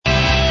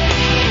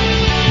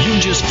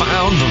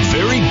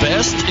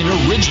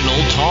and original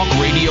talk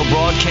radio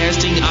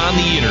broadcasting on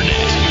the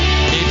internet.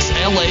 It's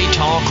LA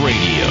Talk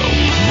Radio.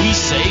 We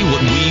say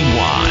what we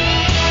want.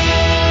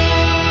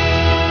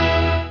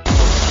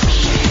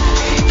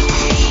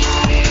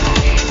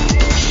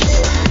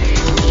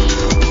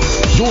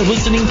 You're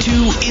listening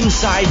to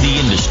Inside the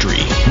Industry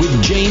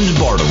with James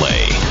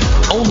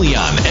Bartolet, only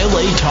on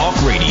LA Talk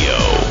Radio.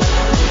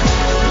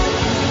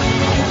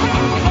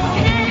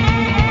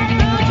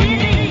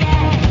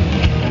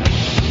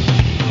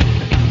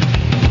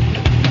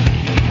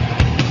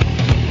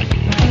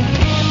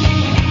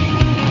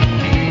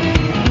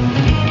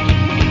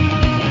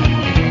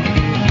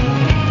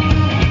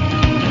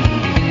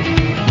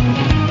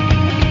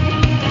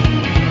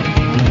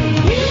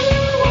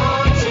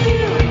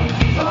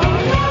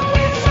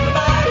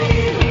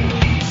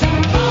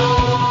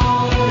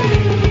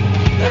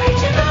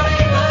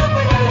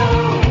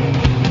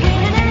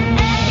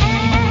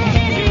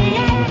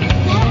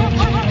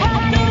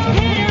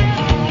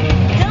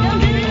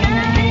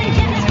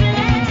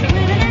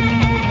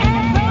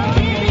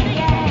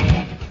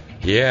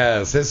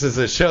 Yes, this is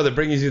a show that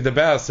brings you the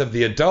best of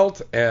the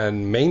adult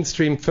and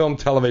mainstream film,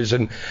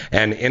 television,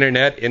 and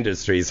internet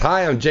industries.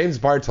 Hi, I'm James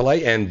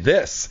Bartolet, and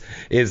this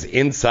is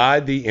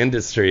Inside the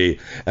Industry.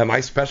 And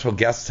my special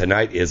guest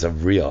tonight is a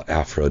real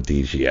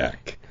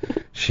aphrodisiac.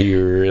 She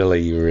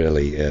really,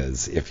 really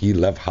is. If you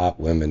love hot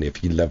women,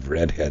 if you love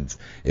redheads,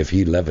 if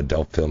you love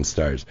adult film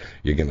stars,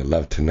 you're going to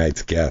love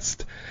tonight's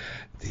guest.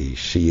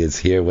 She is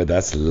here with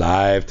us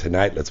live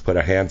tonight. Let's put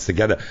our hands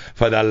together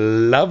for the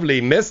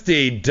lovely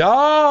Misty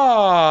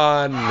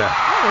Dawn.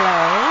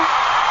 Hello.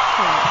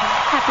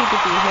 Happy to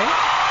be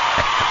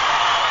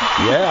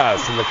here.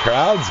 Yes, and the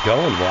crowd's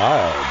going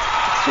wild.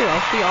 It's true.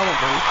 I see all of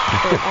them.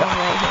 They're all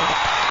right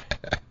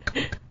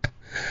here.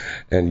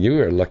 And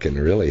you are looking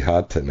really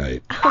hot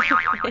tonight.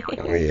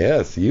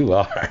 Yes, you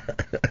are.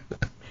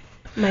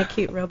 My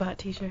cute robot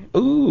t-shirt.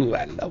 Ooh,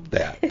 I love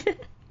that.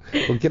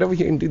 Well, get over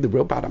here and do the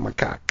robot on my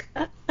cock.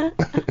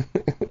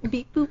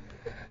 Beep boop.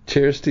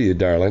 Cheers to you,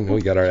 darling.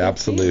 We got our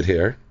Absolute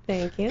here.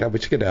 Thank you. God, we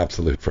should get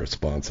Absolute for a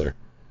sponsor.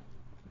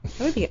 That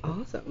would be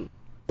awesome.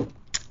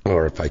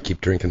 Or if I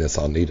keep drinking this,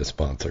 I'll need a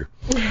sponsor.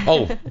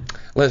 Oh,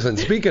 listen,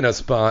 speaking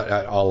of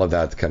all of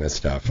that kind of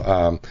stuff,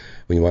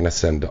 we want to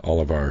send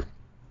all of our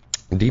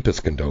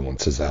deepest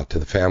condolences out to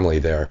the family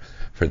there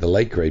for the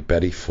late, great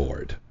Betty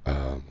Ford,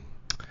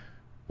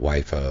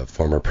 wife of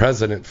former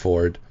President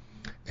Ford.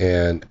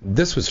 And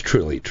this was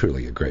truly,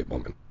 truly a great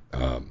woman.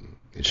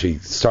 She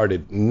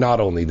started not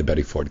only the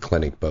Betty Ford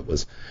Clinic, but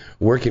was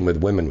working with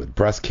women with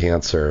breast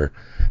cancer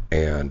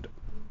and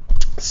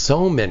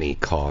so many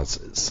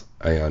causes.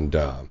 And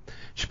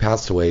she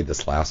passed away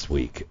this last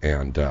week,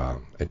 and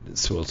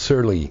it will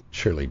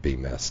surely be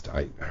missed.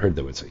 I heard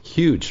there was a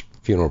huge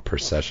funeral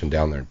procession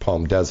down there in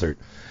Palm Desert,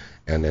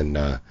 and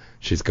then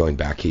she's going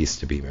back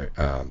east to be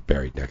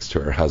buried next to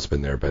her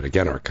husband there. But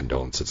again, our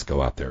condolences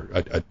go out there.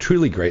 A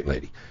truly great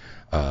lady.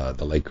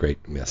 The late,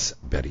 great Miss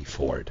Betty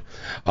Ford.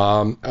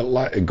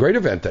 A great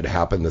event that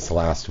happened this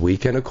last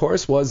weekend, of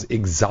course, was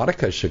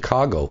Exotica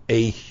Chicago,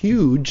 a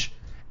huge,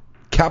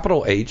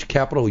 capital H,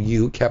 capital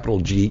U, capital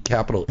G,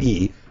 capital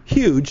E,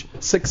 huge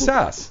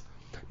success.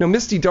 Now,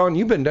 Misty Dawn,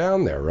 you've been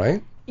down there,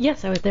 right?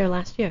 Yes, I was there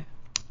last year.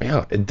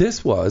 Yeah,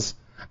 this was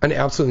an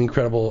absolutely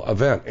incredible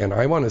event, and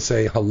I want to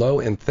say hello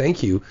and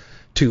thank you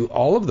to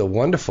all of the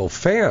wonderful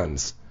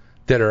fans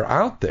that are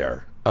out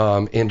there.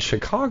 In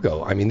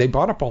Chicago. I mean, they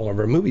bought up all of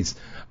our movies.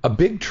 A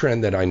big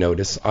trend that I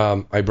noticed,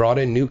 I brought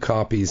in new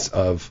copies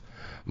of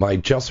my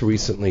just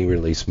recently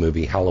released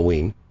movie,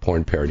 Halloween,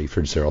 porn parody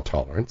for Zero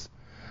Tolerance.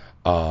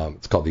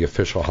 It's called The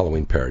Official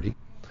Halloween Parody.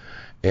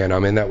 And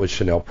I'm in that with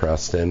Chanel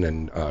Preston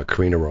and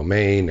Karina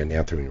Romaine and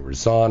Anthony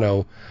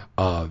Rosano,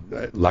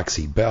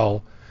 Lexi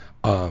Bell.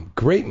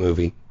 Great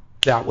movie.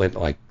 That went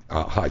like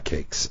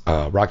hotcakes.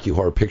 Rocky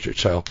Horror Picture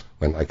Show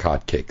went like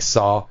hotcakes.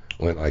 Saw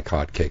went like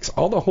hotcakes.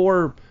 All the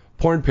horror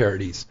porn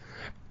parodies.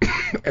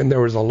 And there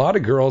was a lot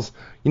of girls,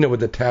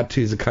 with the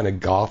tattoos, the kind of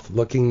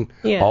goth-looking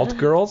alt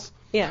girls.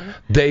 Yeah.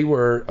 There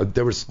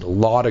was a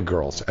lot of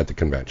girls at the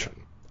convention.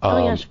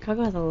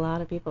 Chicago has a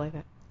lot of people like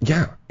that.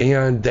 Yeah,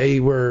 and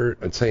they were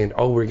saying,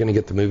 we're going to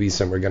get the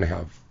movies and we're going to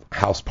have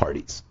house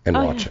parties and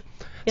watch it.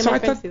 Yeah, so my I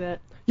friends thought, do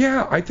that.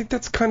 yeah, I think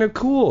that's kind of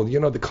cool.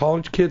 The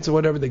college kids or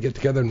whatever, they get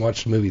together and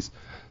watch the movies.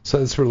 So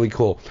that's really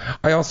cool.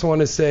 I also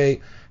want to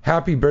say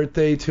happy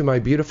birthday to my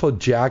beautiful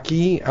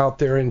Jackie out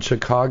there in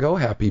Chicago.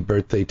 Happy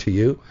birthday to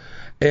you.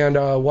 And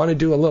I want to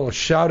do a little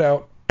shout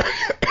out,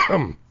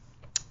 to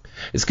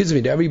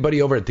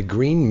everybody over at the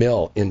Green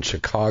Mill in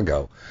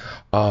Chicago.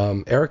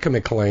 Erica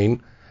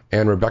McLean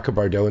and Rebecca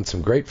Bardot and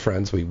some great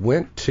friends. We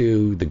went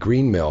to the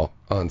Green Mill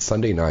on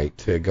Sunday night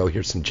to go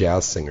hear some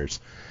jazz singers.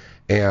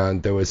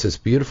 And there was this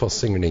beautiful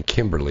singer named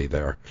Kimberly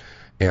there.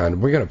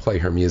 And we're going to play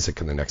her music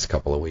in the next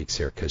couple of weeks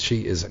here because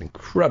she is an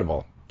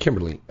incredible,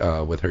 Kimberly,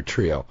 with her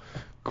trio.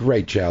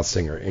 Great jazz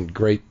singer and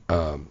great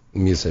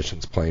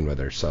musicians playing with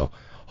her. So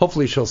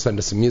hopefully she'll send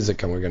us some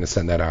music and we're going to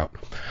send that out.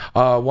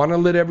 Want to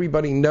let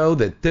everybody know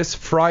that this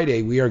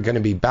Friday we are going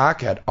to be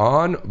back at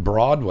On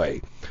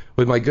Broadway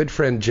with my good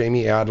friend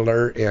Jamie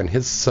Adler and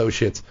his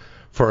associates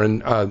for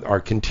our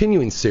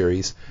continuing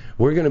series.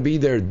 We're going to be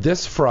there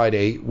this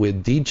Friday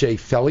with DJ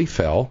Felly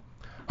Fell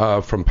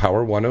from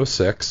Power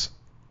 106.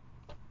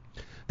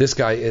 This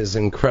guy is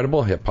an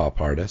incredible hip-hop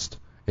artist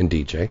and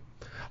DJ.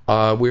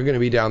 We're going to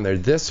be down there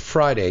this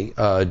Friday.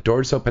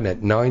 Doors open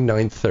at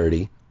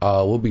 9:30.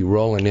 We'll be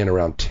rolling in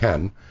around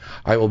 10.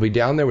 I will be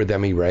down there with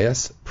Emmy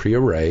Reyes, Priya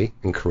Ray,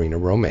 and Karina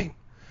Romaine.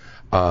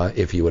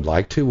 If you would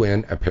like to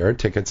win a pair of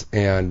tickets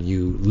and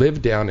you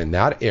live down in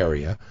that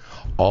area,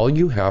 all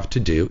you have to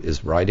do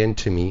is write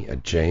into me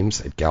at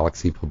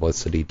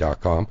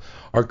james@galaxypublicity.com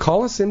or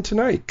call us in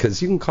tonight,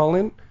 because you can call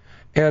in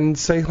and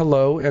say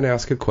hello and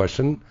ask a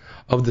question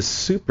of the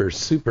super,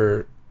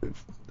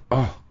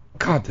 oh,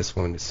 God, this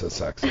woman is so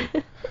sexy.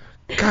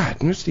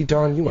 God, Misty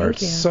Dawn, you are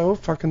so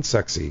fucking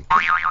sexy.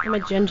 I'm a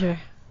ginger.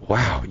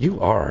 Wow,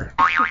 you are.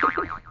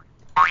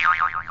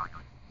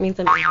 Means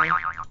I'm evil.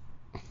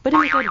 But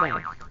in a good way.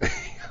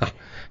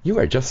 You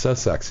are just so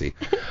sexy.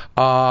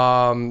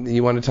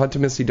 You want to talk to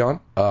Misty Dawn?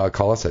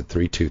 Call us at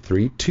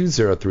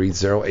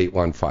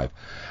 323-203-0815.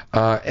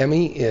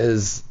 Emmy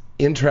is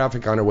in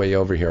traffic on her way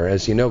over here.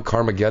 As you know,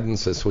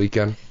 Carmageddon's this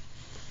weekend.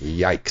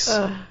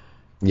 Yikes.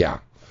 Yeah.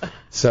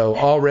 So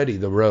already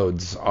the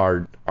roads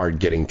are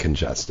getting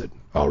congested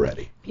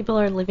already. People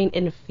are living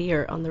in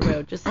fear on the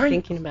road just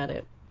thinking about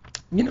it.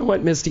 You know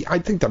what, Misty? I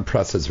think the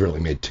press has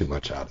really made too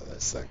much out of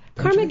this thing.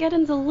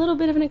 Carmageddon's a little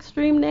bit of an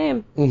extreme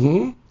name.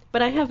 Mm-hmm.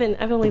 But I've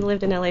only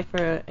lived in LA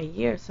for a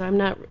year, so I'm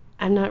not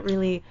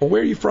really. Well,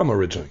 where are you from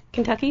originally?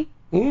 Kentucky.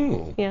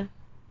 Yeah.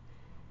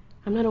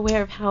 I'm not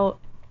aware of how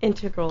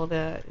integral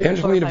the.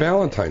 Angelina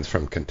Valentine's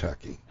from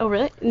Kentucky. Oh,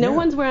 really? No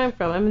one's where I'm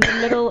from. I'm in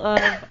the middle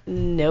of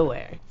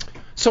nowhere.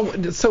 So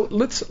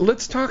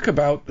let's talk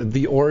about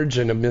the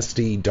origin of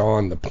Misty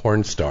Dawn, the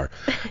porn star.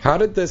 How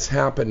did this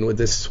happen with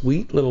this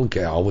sweet little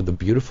gal with the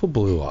beautiful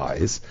blue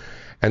eyes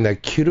and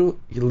that cute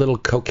little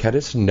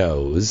coquettish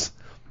nose,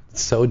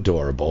 so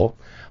adorable?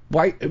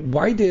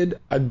 Why did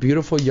a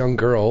beautiful young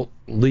girl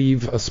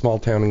leave a small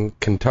town in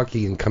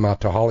Kentucky and come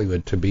out to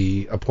Hollywood to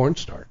be a porn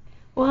star?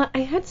 Well, I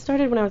had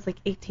started when I was like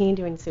 18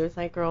 doing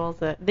Suicide Girls.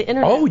 The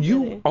internet. Oh,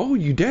 you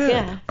did?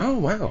 Yeah. Oh,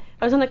 wow.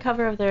 I was on the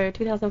cover of their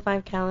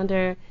 2005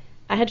 calendar.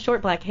 I had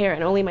short black hair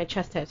and only my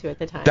chest tattoo at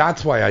the time.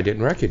 That's why I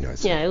didn't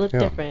recognize it. Yeah, it looked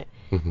different.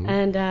 Mm-hmm.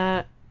 And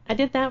I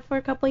did that for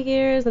a couple of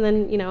years, and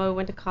then, I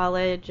went to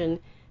college and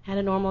had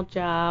a normal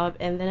job,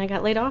 and then I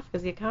got laid off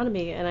because of the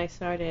economy, and I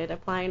started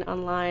applying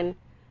online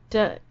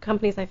to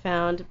companies I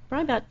found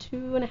probably about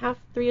 2.5,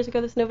 3 years ago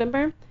this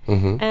November.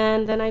 Mm-hmm.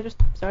 And then I just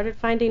started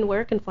finding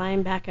work and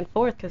flying back and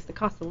forth because the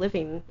cost of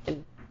living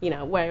and,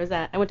 where I was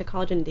at. I went to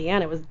college in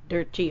Indiana. It was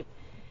dirt cheap.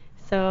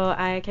 So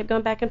I kept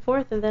going back and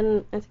forth, and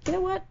then I said, you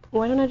know what?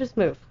 Why don't I just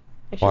move?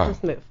 I should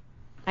just move.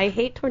 I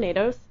hate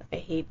tornadoes. I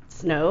hate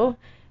snow.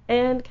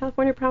 And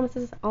California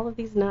promises all of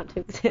these not to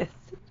exist.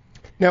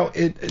 Now,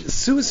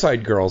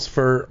 Suicide Girls,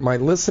 for my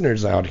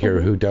listeners out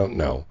here who don't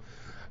know,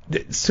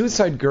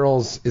 Suicide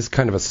Girls is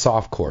kind of a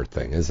softcore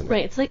thing, isn't it?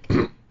 Right. It's like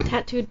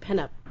tattooed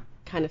pinup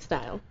kind of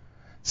style.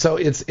 So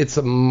it's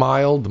a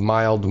mild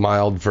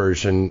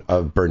version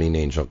of Burning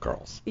Angel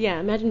Girls. Yeah,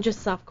 imagine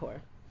just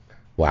softcore.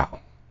 Wow.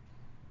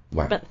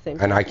 About the same.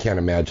 And I can't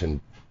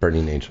imagine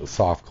Burning Angel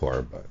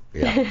softcore, but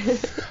yeah.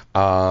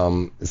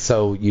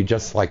 So you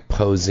just like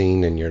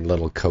posing in your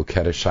little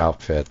coquettish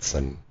outfits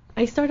and.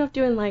 I started off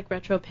doing like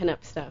retro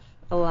pinup stuff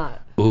a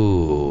lot.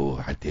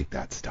 Ooh, I dig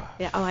that stuff.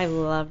 Yeah. Oh, I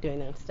love doing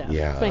that stuff.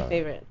 Yeah. It's my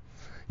favorite.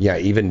 Yeah,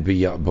 even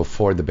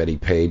before the Betty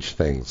Page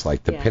things,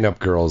 like the pinup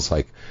girls,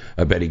 like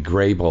Betty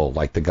Grable,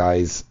 like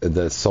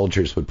the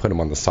soldiers would put them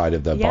on the side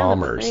of the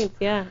bombers.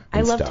 Yeah, I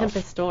love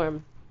Tempest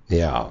Storm.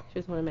 Yeah. She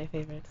was one of my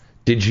favorites.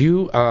 Did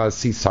you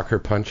see Sucker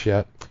Punch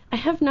yet? I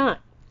have not.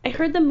 I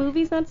heard the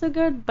movie's not so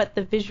good, but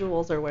the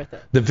visuals are worth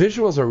it. The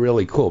visuals are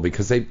really cool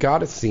because they've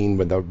got a scene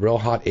with a real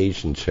hot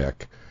Asian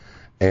chick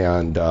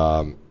and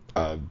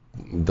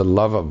the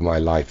love of my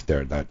life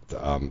there, that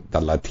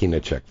the Latina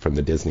chick from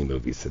the Disney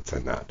movies that's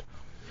in that.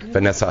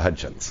 Vanessa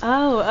Hudgens.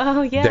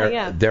 Oh,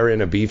 yeah, They're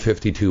in a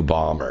B-52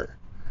 bomber,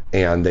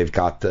 and they've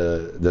got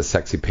the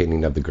sexy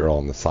painting of the girl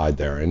on the side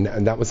there,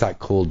 and that was that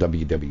cool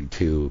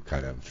WW2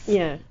 kind of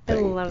thing, I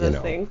love those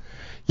things.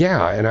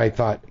 Yeah, and I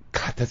thought,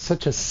 God, that's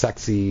such a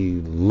sexy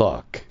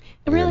look.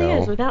 It really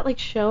is, without like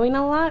showing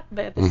a lot,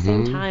 but at the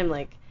same time,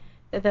 like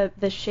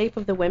the shape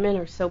of the women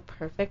are so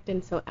perfect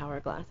and so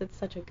hourglass. It's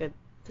such a good.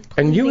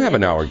 And you have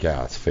an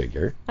hourglass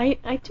figure.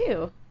 I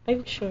do.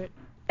 I'm short.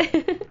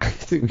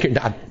 You're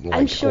not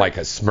like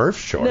a Smurf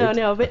short.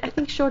 No, but I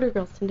think shorter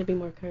girls tend to be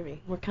more curvy,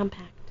 more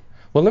compact.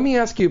 Well, let me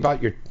ask you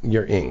about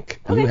your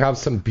ink. Okay. You have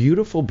some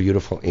beautiful,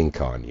 beautiful ink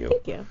on you.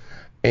 Thank you.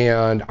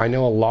 And I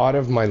know a lot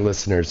of my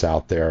listeners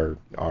out there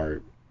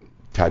are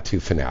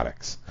tattoo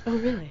fanatics. Oh,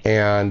 really?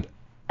 And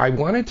I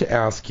wanted to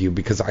ask you,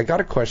 because I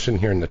got a question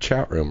here in the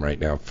chat room right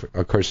now.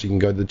 Of course, you can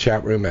go to the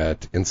chat room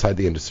at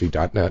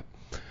insidetheindustry.net.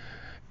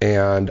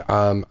 And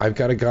I've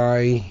got a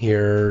guy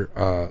here,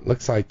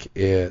 looks like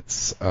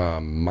it's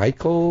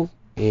Michael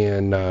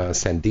in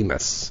San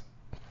Dimas.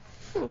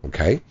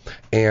 Okay.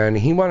 And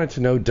he wanted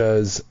to know,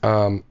 does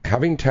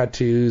having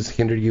tattoos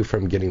hinder you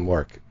from getting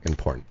work in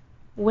porn?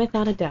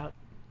 Without a doubt.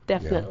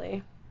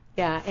 Definitely.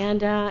 Yeah,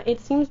 and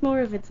it seems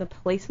more of it's a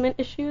placement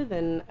issue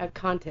than a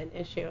content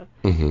issue.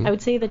 Mm-hmm. I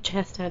would say the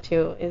chest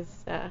tattoo is...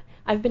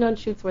 I've been on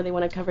shoots where they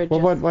want to cover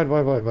just... Well,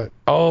 what?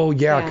 Oh,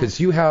 yeah, because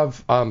you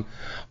have... My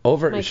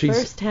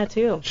first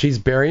tattoo. She's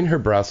burying her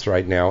breast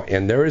right now,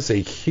 and there is a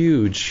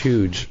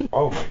huge...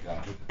 Oh, my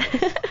God.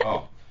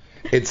 Oh.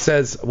 It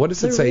says, what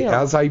does it say? Real.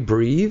 As I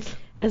breathe?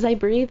 As I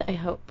breathe, I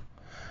hope.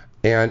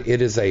 And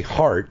it is a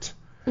heart,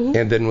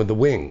 and then with the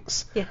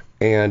wings. Yeah.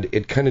 And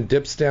it kind of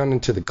dips down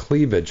into the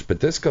cleavage, but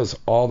this goes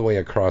all the way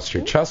across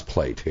your chest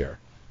plate here.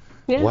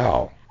 Yeah.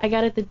 Wow. I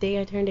got it the day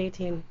I turned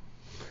 18.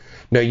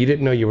 No, you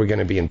didn't know you were going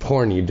to be in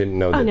porn. You didn't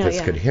know that this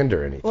yeah. could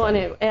hinder anything. Well, and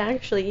it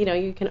actually,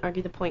 you can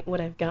argue the point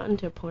would I've gotten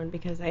to porn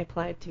because I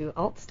applied to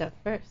alt stuff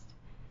first.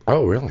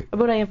 Oh, really?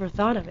 Would I ever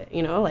thought of it?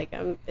 Like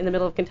I'm in the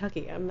middle of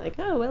Kentucky. I'm like,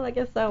 oh, well, I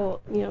guess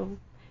I'll,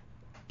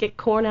 get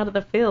corn out of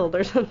the field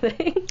or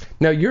something.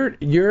 Now,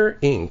 your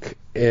ink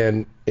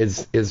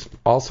is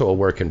also a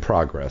work in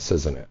progress,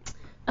 isn't it?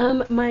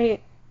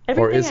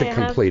 Or is it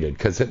completed?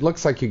 Because it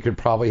looks like you could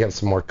probably have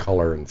some more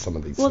color in some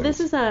of these things. Well, this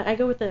is, I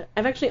go with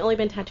I've actually only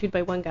been tattooed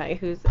by one guy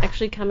who's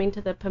actually coming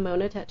to the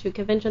Pomona Tattoo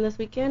Convention this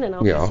weekend, and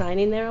I'll be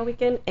signing there all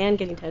weekend and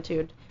getting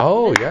tattooed.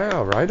 Oh,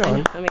 yeah, right on. I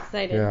know, I'm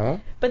excited. Yeah.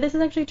 But this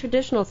is actually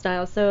traditional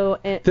style, so...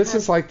 This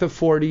is like the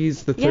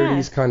 40s, the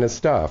 30s kind of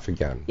stuff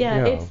again.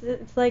 Yeah,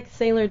 it's like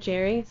Sailor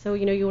Jerry, so,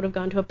 you would have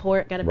gone to a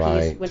port, got a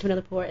piece, went to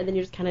another port, and then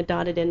you just kind of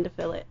dotted in to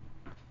fill it.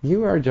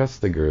 You are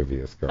just the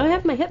grooviest girl. Oh, I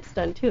have my hips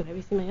done, too. Have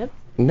you seen my hips?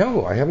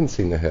 No, I haven't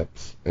seen the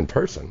hips in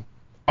person.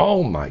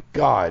 Oh, my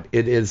God.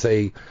 It is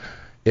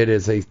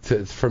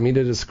for me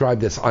to describe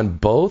this, on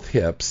both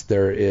hips,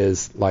 there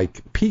is,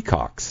 like,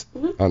 peacocks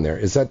on there.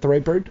 Is that the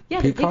right bird?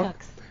 Yeah,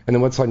 peacocks. And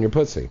then what's on your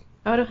pussy?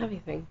 Oh, I don't have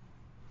anything.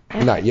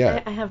 Not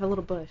yet. I have a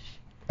little bush.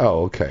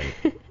 Oh, okay.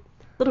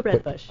 Little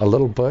red bush. A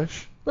little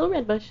bush? Little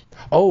red bush.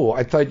 Oh,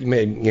 I thought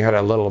you had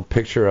a little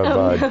picture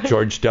of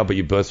George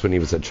W. Bush when he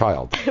was a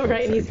child.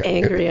 Right, and he's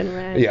angry and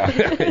red. Yeah,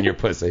 in your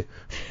pussy.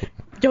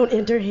 Don't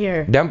enter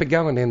here. Don't be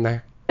going in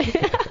there.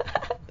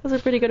 That was a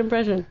pretty good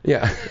impression.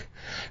 Yeah.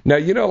 Now,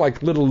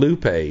 like Little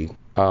Lupe,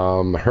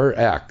 her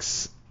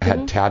ex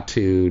had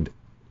tattooed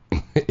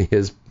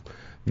his,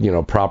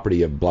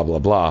 property of blah, blah,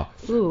 blah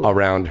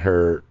around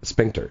her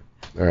sphincter.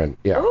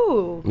 Yeah.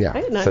 Ooh, yeah.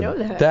 I did not know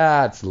that.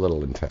 That's a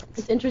little intense.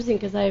 It's interesting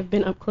because I've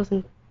been up close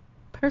and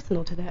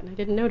personal to that, and I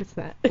didn't notice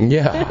that.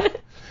 Yeah.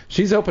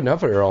 She's opened up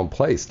her own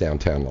place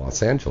downtown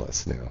Los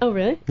Angeles now. Oh,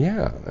 really?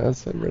 Yeah,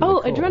 that's really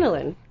cool. Oh,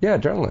 Adrenaline. Yeah,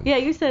 Adrenaline. Yeah,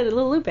 you said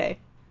Little Lupe.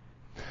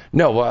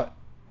 No,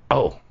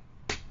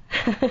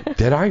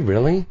 did I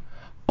really?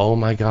 Oh,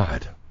 my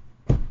God.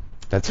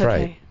 That's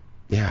right.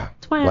 Yeah.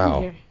 That's why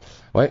I'm here.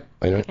 Wait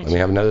a minute. Let me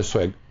have another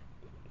swig.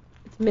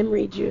 It's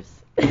memory juice.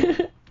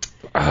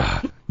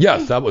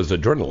 Yes, that was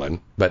adrenaline,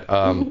 but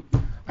I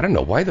don't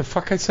know why the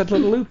fuck I said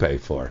Little Lupe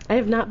for. I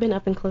have not been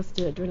up and close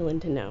to Adrenaline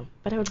to know,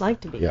 but I would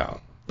like to be. Yeah,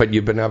 but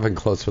you've been up and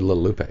close with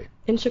Little Lupe.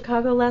 In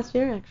Chicago last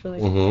year,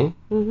 actually.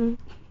 Mm-hmm. Mm-hmm.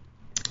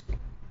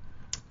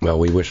 Well,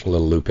 we wish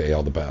Little Lupe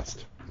all the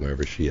best,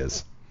 wherever she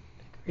is.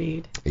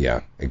 Agreed. Yeah,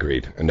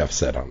 agreed. Enough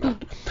said on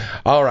that.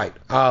 All right,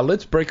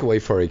 let's break away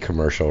for a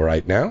commercial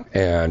right now,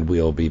 and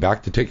we'll be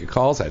back to take your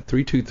calls at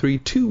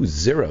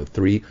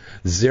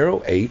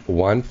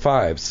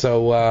 323-203-0815.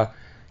 So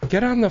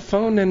get on the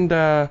phone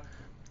and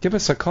give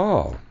us a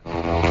call.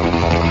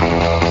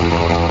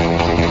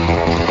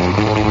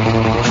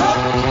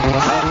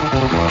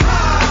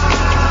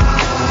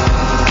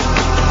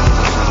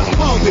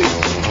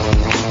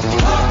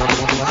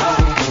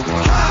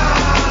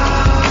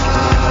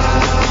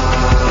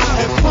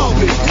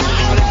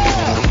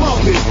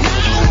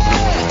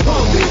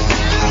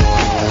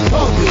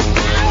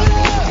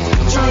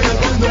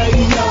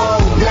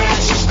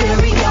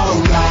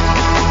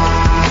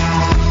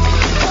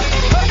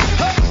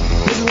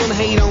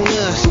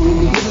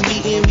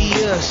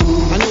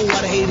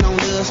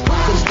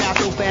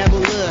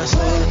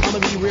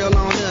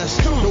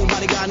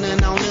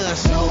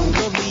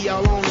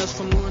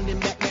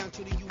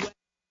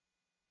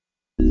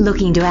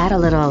 Looking to add a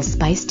little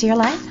spice to your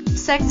life?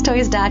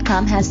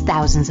 Sextoys.com has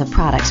thousands of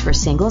products for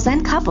singles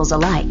and couples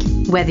alike.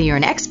 Whether you're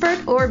an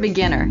expert or a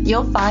beginner,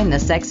 you'll find the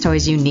sex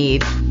toys you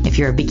need. If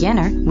you're a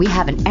beginner, we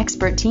have an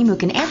expert team who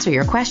can answer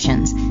your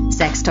questions.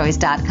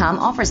 Sextoys.com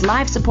offers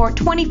live support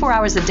 24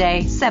 hours a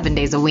day, 7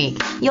 days a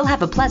week. You'll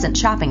have a pleasant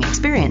shopping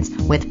experience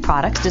with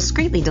products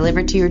discreetly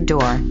delivered to your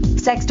door.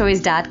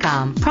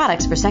 Sextoys.com,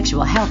 products for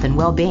sexual health and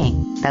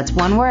well-being. That's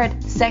one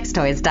word,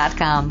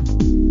 sextoys.com.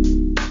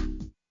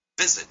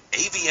 Visit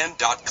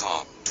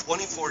avn.com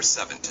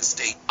 24/7 to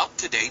stay up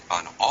to date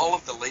on all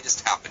of the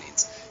latest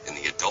happenings in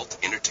the adult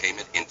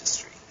entertainment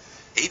industry.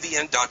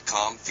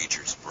 avn.com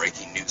features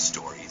breaking news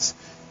stories,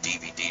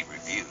 DVD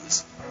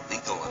reviews,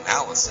 legal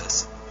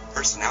analysis,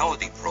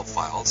 personality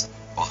profiles,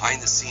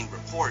 behind-the-scene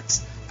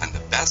reports, and the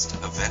best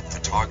event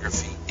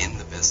photography in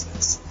the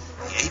business.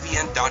 The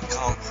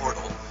avn.com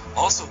portal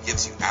also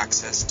gives you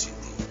access to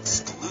the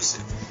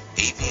exclusive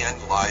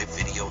AVN live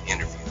video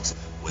interviews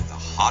with the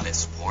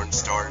hottest porn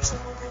stars,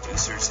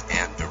 producers,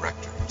 and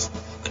directors.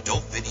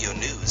 Adult Video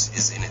News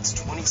is in its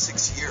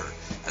 26th year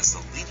as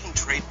the leading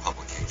trade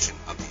publication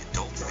of the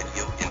adult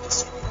video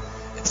industry.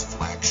 Its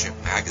flagship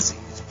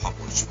magazine is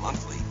published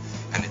monthly,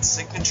 and its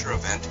signature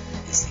event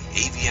is the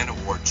AVN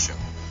Award Show,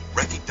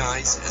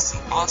 recognized as the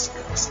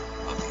Oscars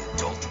of the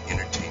adult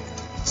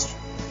entertainment industry,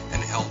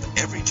 and held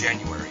every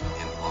January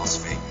in Las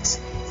Vegas.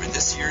 For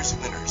this year's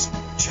winners,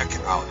 check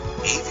out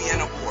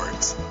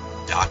avnawards.com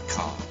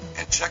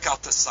and check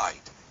out the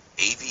site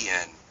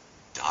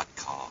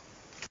avn.com.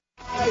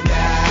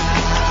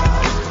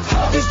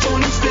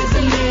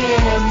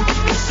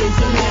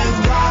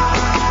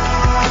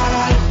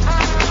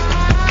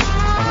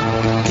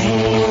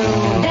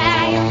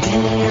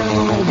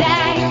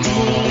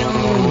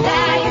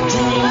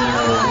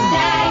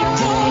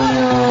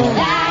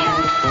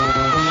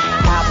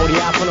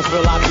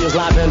 Real obvious,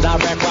 live and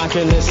direct,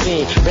 rocking the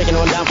scene. Breaking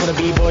on down for the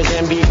B-boys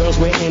and B-girls,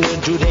 we're in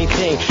it, do they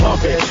thing.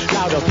 Pump it,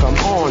 louder, come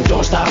on,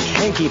 don't stop,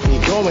 and keep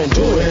it going,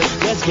 do it.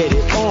 Let's get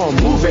it on,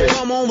 move it.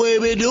 Come on,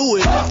 baby, do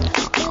it.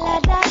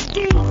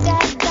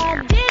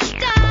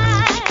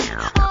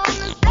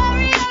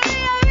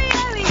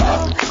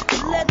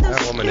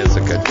 That woman is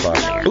a good fuck.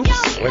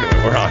 Oops, wait a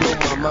minute, we're on.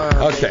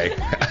 Okay.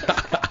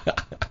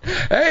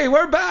 Hey,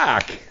 we're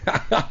back.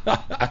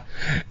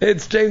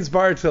 It's James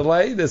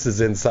Bartolet. This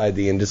is Inside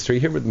the Industry,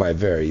 here with my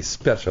very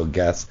special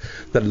guest,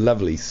 the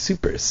lovely,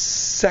 super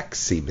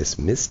sexy Miss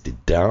Misty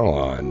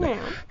Dawn.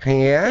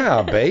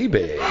 Yeah, baby.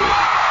 Those are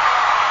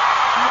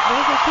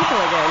people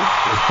again.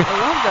 I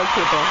love those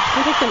people.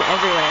 I get them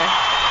everywhere.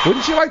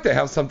 Wouldn't you like to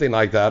have something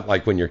like that,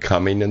 like when you're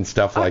coming and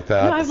stuff like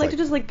that? No, I'd like to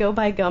just go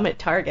buy gum at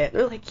Target.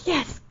 They're like,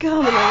 yes,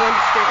 gum, and I run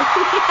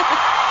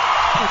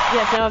straight.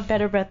 Yes, now I've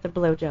better bet the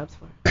blowjobs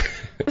for.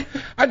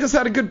 I just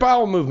had a good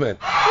bowel movement.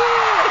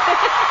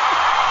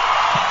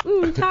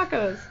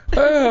 Tacos.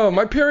 Oh,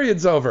 my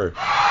period's over. Oh,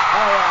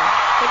 yeah.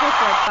 I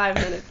guess like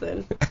 5 minutes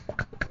in.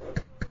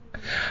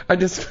 I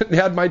just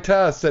had my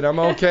test, and I'm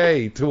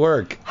okay to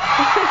work.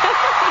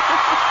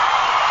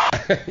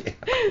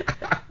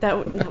 That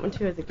one,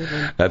 too, is a good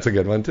one. That's a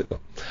good one, too.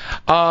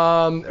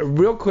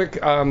 Real quick,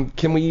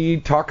 can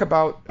we talk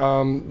about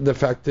the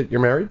fact that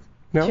you're married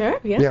now? Sure,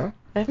 yeah. Yeah.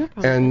 I have no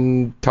problem.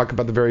 And talk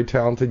about the very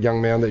talented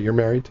young man that you're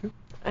married to?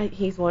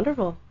 He's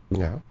wonderful.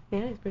 Yeah.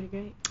 Yeah, he's pretty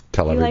great.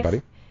 Tell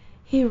everybody.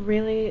 He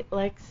really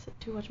likes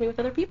to watch me with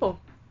other people.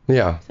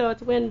 Yeah. So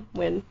it's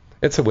win-win.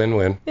 It's a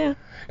win-win. Yeah.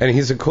 And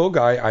he's a cool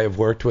guy. I have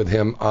worked with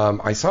him.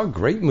 I saw a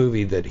great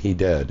movie that he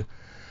did.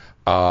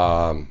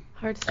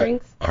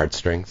 Heartstrings?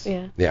 Heartstrings.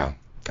 Yeah. Yeah.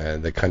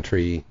 The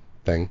country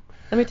thing.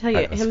 Let me tell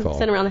you, him cool.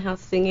 sitting around the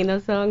house singing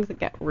those songs, it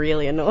got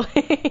really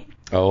annoying.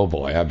 Oh,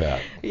 boy, I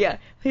bet. Yeah.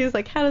 He was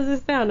like, how does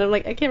this sound? I'm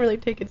like, I can't really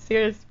take it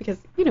serious because,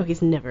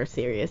 he's never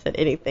serious at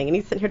anything. And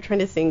he's sitting here trying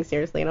to sing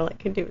seriously, and all I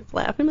can do is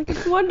laugh. I'm like,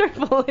 it's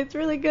wonderful. It's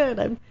really good.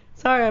 I'm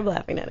sorry I'm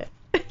laughing at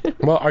it.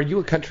 Well, are you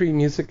a country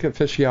music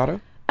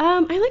aficionado? I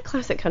like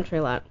classic country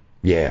a lot.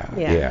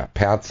 Yeah.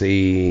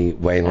 Patsy,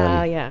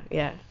 Waylon.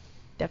 Yeah.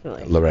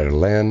 Definitely. Loretta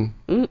Lynn.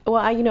 Well,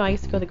 I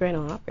used to go to the Grand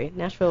Ole Opry.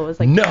 Nashville was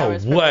like No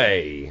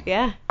way.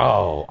 Yeah.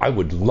 Oh, I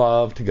would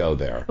love to go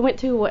there. I went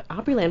to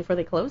Opryland before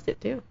they closed it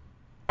too.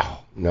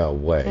 Oh, no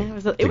way. Yeah, it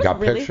was you got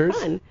really pictures?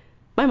 Fun.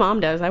 My mom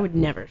does. I would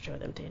never show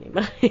them to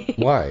anybody.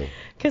 Why?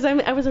 Because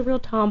I was a real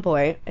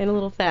tomboy and a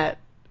little fat.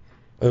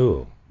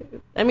 Ooh.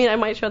 I mean, I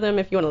might show them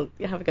if you want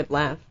to have a good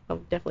laugh. I'll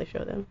definitely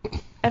show them.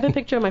 I have a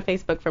picture on my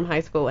Facebook from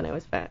high school when I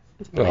was fat.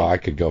 Oh, I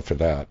could go for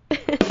that.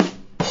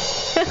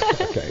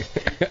 Okay.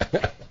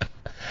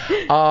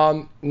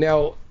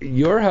 Now,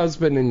 your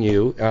husband and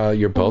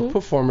you're both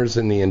performers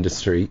in the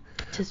industry.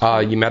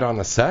 You met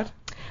on a set?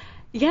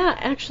 Yeah,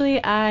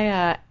 actually,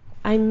 I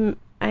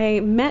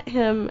met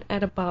him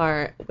at a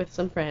bar with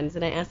some friends,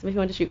 and I asked him if he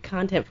wanted to shoot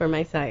content for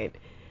my site.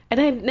 And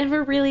I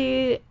never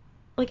really,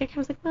 I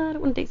was like, well, I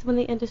don't want to date someone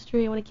in the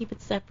industry. I want to keep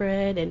it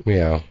separate. And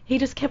he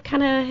just kept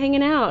kind of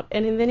hanging out.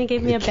 And then he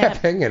gave me a bat. Kept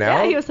hanging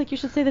out? Yeah, he was like, you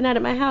should stay the night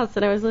at my house.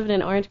 And I was living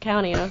in Orange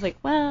County, and I was like,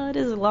 well, it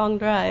is a long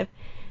drive.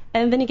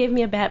 And then he gave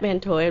me a Batman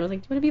toy and was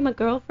like, do you want to be my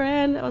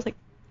girlfriend? I was like,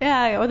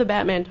 yeah, or the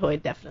Batman toy,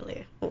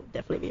 definitely. Will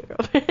definitely be a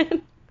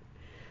girlfriend.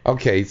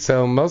 Okay,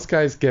 so most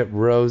guys get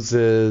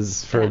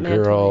roses for Batman a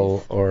girl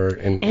toys.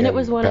 And it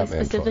was one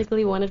Batman I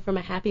specifically wanted from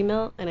a Happy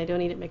Meal, and I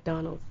don't eat at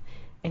McDonald's.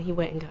 And he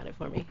went and got it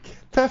for me.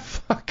 Get the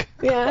fuck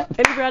Yeah,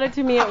 and he brought it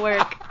to me at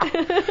work.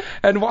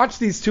 And watch,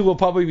 these two will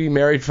probably be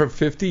married for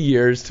 50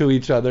 years to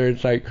each other.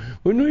 It's like,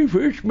 when we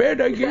first met,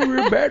 I gave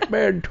her a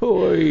Batman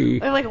toy.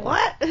 I'm like,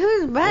 what?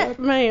 Who's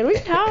Batman? What are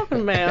you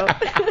talking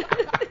about?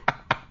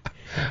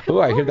 Oh,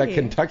 I hear that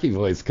Kentucky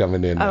voice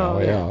coming in now.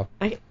 Yeah.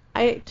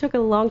 I took a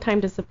long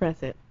time to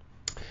suppress it.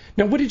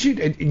 Now, what did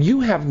you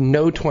have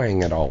no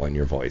twang at all in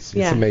your voice.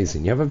 It's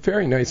amazing. You have a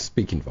very nice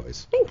speaking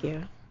voice. Thank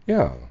you.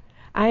 Yeah.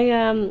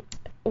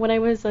 When I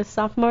was a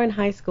sophomore in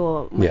high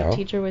school, my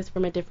teacher was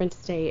from a different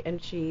state, and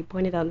she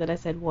pointed out that I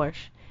said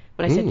Warsh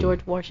when I said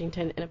George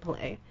Washington in a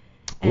play.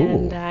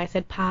 And I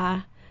said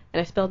Pa, and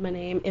I spelled my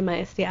name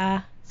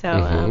M-I-S-T-I.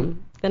 So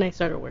then I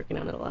started working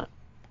on it a lot.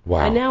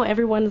 Wow. And now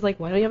everyone's like,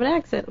 why don't you have an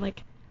accent?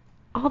 Like,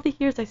 all the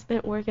years I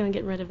spent working on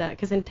getting rid of that.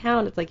 Because in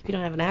town, it's like, if you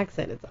don't have an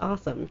accent, it's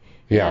awesome.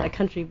 You Yeah. got a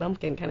country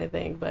bumpkin kind of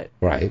thing. But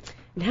Right.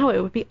 now it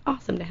would be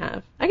awesome to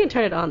have. I can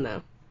turn it on,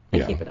 though,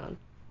 and Yeah. keep it on.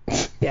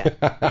 Yeah.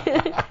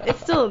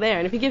 It's still there.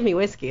 And if you give me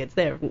whiskey, it's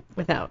there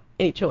without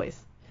any choice.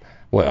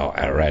 Well,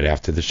 right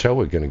after the show,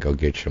 we're going to go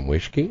get some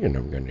whiskey, and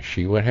I'm going to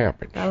see what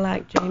happens. I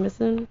like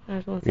Jameson. I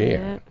just want to say Yeah.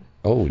 that.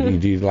 Oh,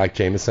 do you like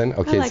Jameson?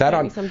 Okay, like is that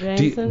getting on some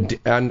do you-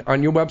 Jameson.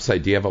 on your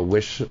website? Do you have a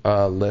wish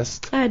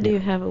list? I do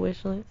have a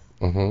wish list.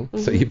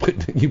 So you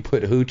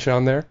put hooch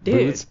on there? Dude.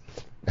 Booze?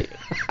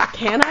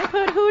 Can I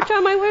put hooch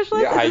on my wish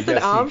list? Yeah, Is this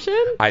an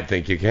option? I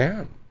think you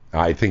can.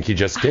 I think you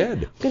just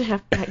did. I'm gonna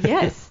have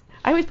yes.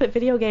 I always put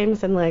video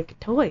games and like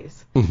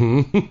toys.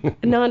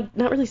 Mm-hmm.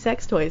 Not really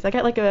sex toys. I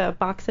got like a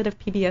box set of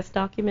PBS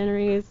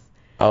documentaries.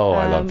 Oh,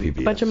 I love PBS.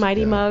 A bunch of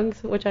Mighty yeah.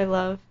 Mugs, which I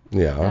love.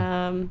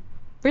 Yeah.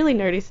 Really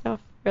nerdy stuff,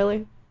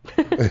 really.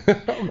 There's a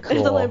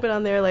Cool. little bit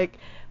on there like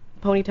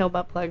ponytail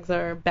butt plugs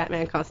or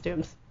Batman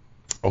costumes.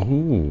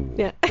 Oh,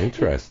 Yeah.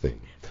 interesting.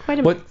 Quite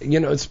a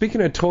But,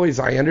 speaking of toys,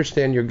 I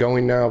understand you're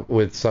going now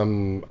with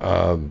some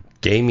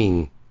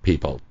gaming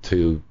people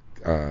to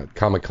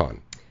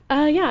Comic-Con.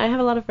 Yeah, I have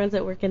a lot of friends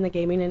that work in the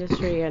gaming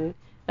industry, and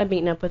I'm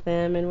meeting up with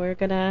them, and we're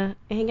gonna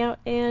hang out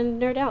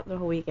and nerd out the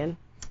whole weekend.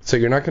 So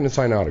you're not going to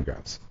sign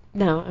autographs.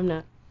 No, I'm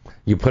not.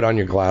 You put on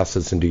your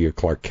glasses and do your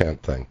Clark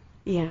Kent thing.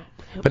 Yeah.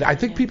 But I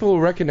think people will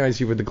recognize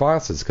you with the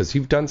glasses because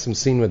you've done some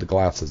scene with the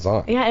glasses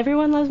on. Yeah,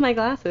 everyone loves my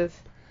glasses.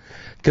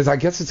 Because I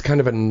guess it's kind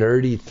of a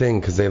nerdy thing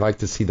because they like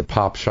to see the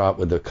pop shot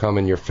with the cum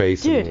in your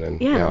face. Dude,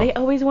 and yeah, they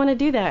always want to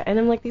do that. And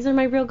I'm like, these are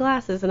my real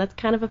glasses, and that's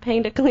kind of a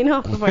pain to clean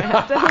off before I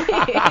have to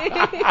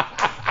leave.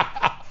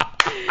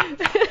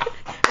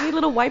 I need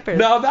little wipers.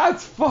 No,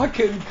 that's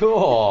fucking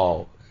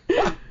cool.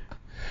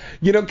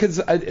 Because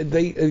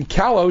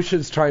Cal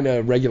OSHA's trying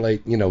to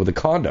regulate, the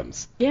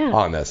condoms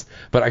on this.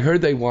 But I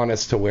heard they want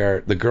us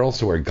to the girls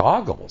to wear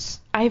goggles.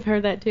 I've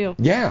heard that too.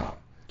 Yeah.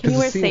 Can you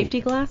wear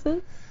safety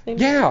glasses? Maybe?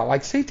 Yeah,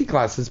 like safety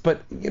glasses.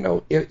 But,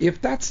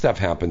 if that stuff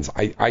happens,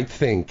 I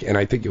think, and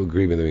I think you'll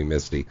agree with me,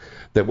 Misty,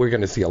 that we're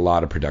going to see a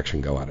lot of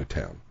production go out of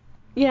town.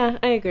 Yeah,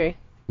 I agree.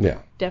 Yeah.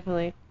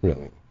 Definitely.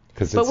 Really.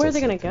 But where are they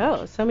going to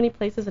go? So many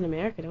places in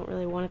America don't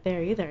really want it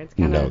there either. It's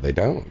kind No, of they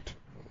don't.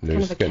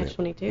 kind of a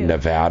catch-22.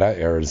 Nevada,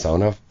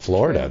 Arizona,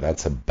 Florida. True.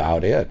 That's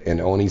about it.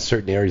 And only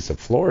certain areas of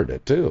Florida,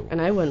 too.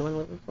 And I wouldn't want to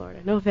live in Florida.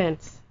 No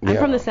offense. I'm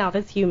from the South.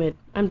 It's humid.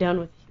 I'm down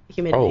with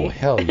humidity. Oh,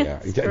 hell yeah.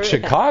 Screw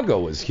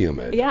Chicago is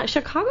humid. Yeah,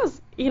 Chicago's,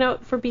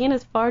 for being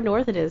as far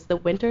north it is, the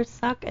winters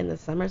suck and the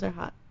summers are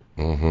hot.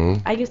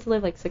 Mm-hmm. I used to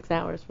live like 6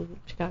 hours from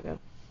Chicago.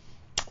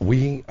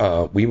 We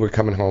were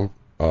coming home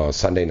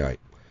Sunday night.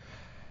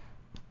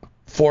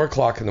 4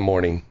 o'clock in the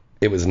morning,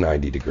 it was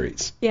 90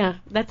 degrees. Yeah,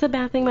 that's a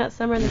bad thing about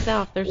summer in the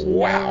South. There's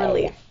Wow. no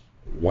relief.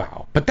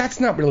 Wow. But that's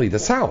not really the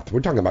South.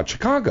 We're talking about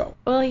Chicago.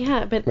 Well,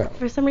 yeah, but Yeah.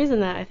 for some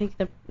reason I think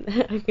I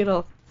get a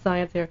little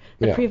science here.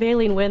 The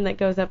prevailing wind that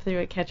goes up through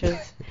it catches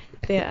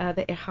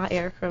the hot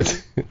air from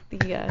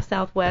the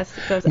southwest.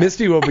 It goes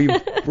Misty will be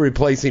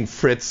replacing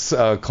Fritz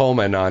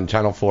Coleman on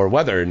Channel 4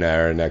 weather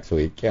next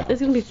week. Yeah.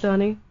 It's going to be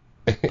sunny.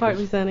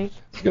 Partly sunny.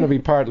 It's going to be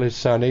partly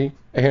sunny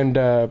and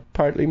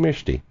partly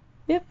misty.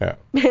 Yep.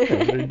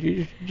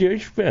 Yeah.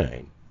 just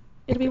fine.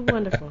 It'll be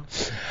wonderful.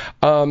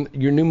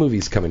 Your new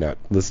movie's coming out.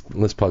 Let's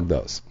plug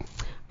those.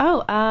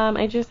 Oh,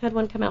 I just had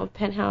one come out with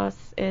Penthouse.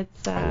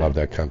 It's I love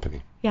that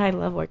company. Yeah, I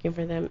love working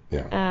for them.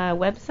 Yeah.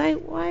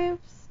 Website Wives,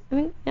 I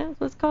think that's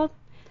what it's called.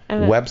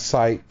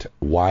 Website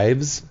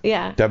Wives.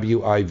 Yeah.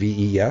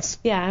 WIVES.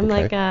 Yeah, I'm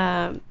Okay.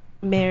 like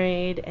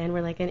married, and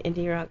we're like an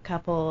indie rock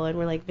couple, and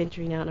we're like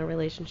venturing out in a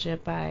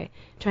relationship by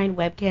trying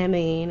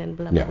webcamming and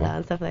blah blah blah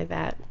and stuff like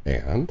that.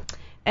 And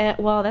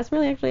Well, that's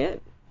really actually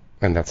it.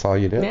 And that's all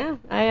you do? Yeah,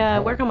 I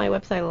work on my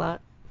website a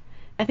lot.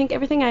 I think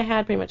everything I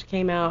had pretty much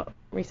came out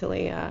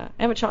recently. I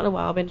haven't shot in a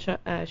while. I've been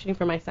shooting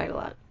for my site a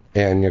lot.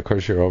 And of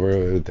course you're over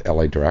with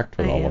LA Direct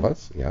with all of am.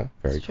 us. Yeah,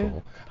 very It's true.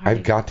 cool. Party.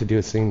 I've got to do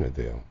a scene with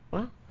you.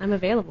 Well, I'm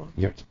available.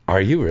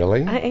 Are you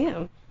really? I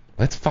am.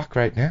 Let's fuck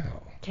right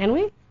now. Can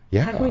we?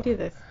 Yeah. How can we do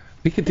this?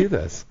 We could do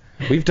this.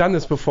 We've done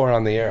this before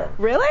on the air.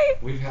 Really?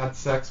 We've had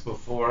sex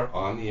before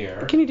on the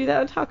air. Can you do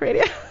that on talk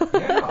radio?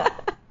 Yeah.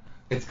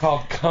 It's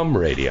called Cum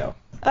Radio.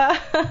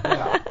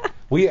 Yeah.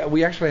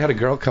 We actually had a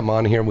girl come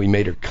on here and we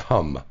made her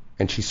cum,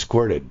 and she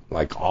squirted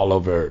like all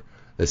over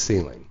the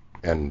ceiling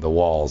and the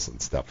walls and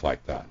stuff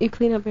like that. You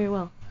clean up very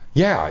well.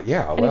 Yeah. I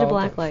need a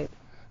black light.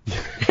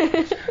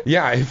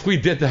 Yeah, if we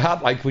did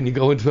that, like when you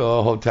go into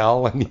a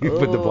hotel and you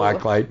put the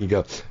black light and you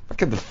go,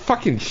 look at the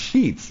fucking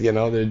sheets,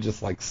 they're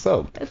just like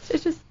soaked.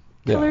 It's just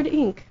colored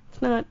ink.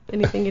 It's not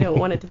anything you don't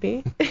want it to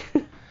be.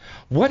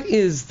 What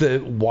is the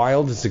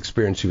wildest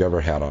experience you've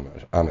ever had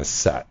on a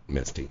set,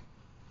 Misty?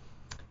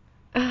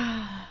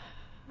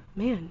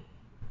 Man.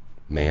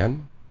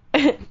 Man?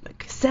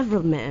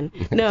 Several men.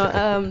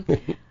 No,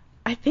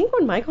 I think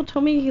when Michael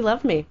told me he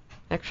loved me,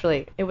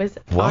 actually. It was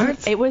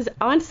What? It was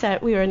on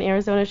set. We were in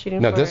Arizona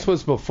shooting No, for... this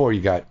was before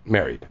you got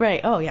married.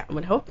 Right. Oh, yeah. I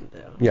would hope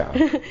so. Yeah.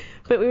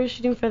 But we were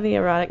shooting for the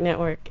Erotic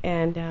Network,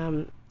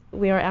 and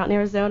we were out in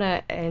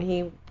Arizona, and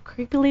he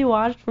creepily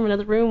watched from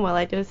another room while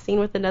I did a scene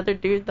with another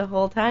dude the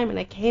whole time, and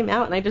I came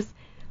out and I just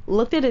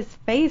looked at his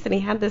face, and he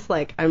had this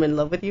like I'm in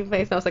love with you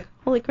face, and I was like,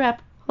 holy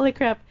crap,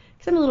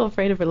 because I'm a little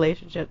afraid of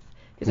relationships.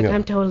 He's like,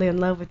 I'm totally in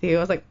love with you. I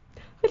was like,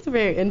 that's a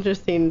very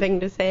interesting thing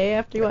to say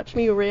after you watch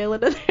me rail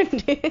another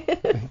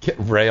dude. Get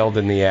railed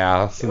in the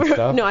ass and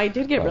stuff? No, I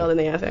did get railed in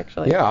the ass,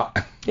 actually. Yeah.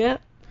 Yeah.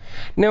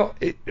 Now,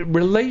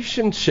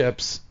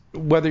 relationships,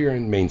 whether you're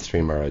in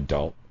mainstream or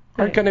adult,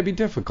 are going to be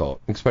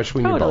difficult,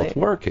 especially when you're both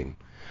working.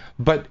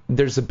 But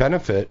there's a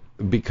benefit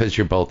because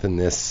you're both in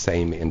this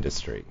same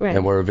industry. Right.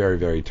 And we're a very,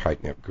 very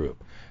tight-knit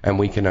group. And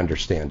we can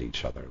understand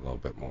each other a little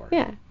bit more.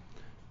 Yeah.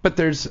 But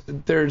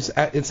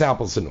it's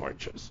apples and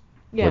oranges.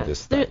 Yeah. With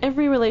this thing.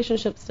 Every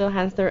relationship still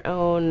has their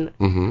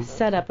own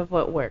setup of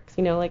what works.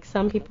 You know, like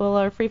some people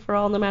are free for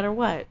all no matter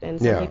what.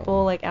 And some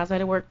people, like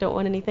outside of work, don't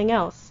want anything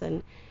else.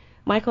 And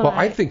Michael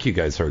I think you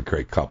guys are a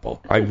great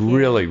couple. I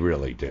really,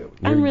 really do.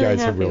 You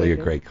guys are really a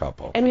great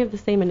couple. And we have the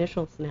same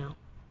initials now.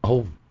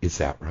 Oh, is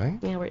that right?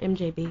 Yeah, we're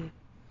MJB.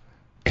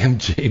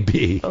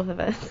 MJB. Both of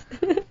us.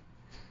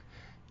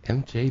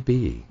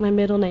 MJB. My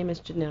middle name is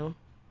Janelle.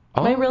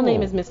 Oh. My real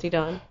name is Misty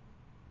Dawn.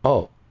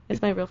 Oh.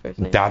 It's my real first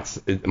name.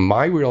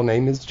 My real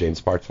name is James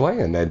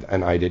Bartolet,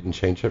 and I didn't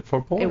change it for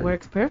porn. It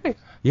works perfect.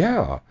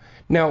 Yeah.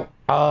 Now,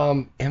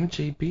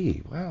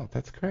 MJB. Wow,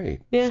 that's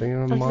great. Yeah. So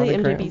you're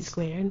MJB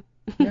squared.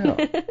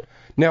 Yeah.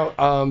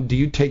 Now, do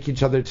you take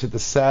each other to the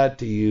set?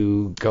 Do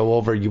you go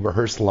over? You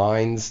rehearse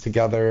lines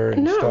together?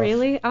 And Not stuff?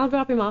 really. I'll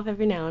drop him off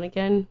every now and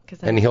again.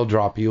 And he'll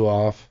drop you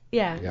off.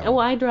 Yeah. Well,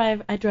 I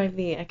drive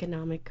the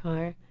economic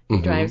car. He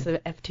drives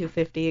the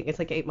F-250. It's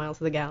like 8 miles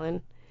to the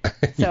gallon.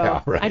 So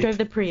yeah, right. I drive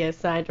the Prius,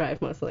 so I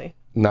drive mostly.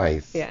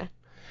 Nice. Yeah.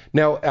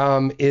 Now,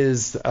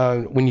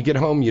 when you get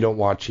home, you don't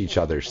watch each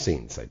other's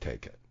scenes, I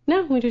take it?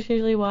 No, we just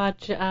usually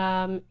watch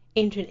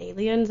Ancient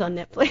Aliens on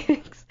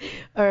Netflix.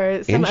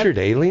 Or Injured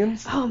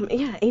Aliens? Oh,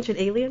 yeah, Ancient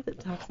Aliens.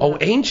 It talks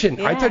about, Ancient.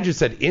 Yeah. I thought you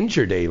said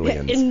Injured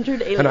Aliens. Yeah,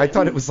 Injured Aliens. And I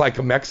thought it was like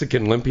a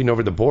Mexican limping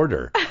over the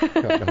border.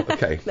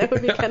 Okay. That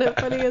would be kind of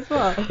funny as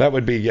well. That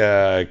would be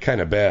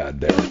kind of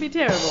bad there. It would be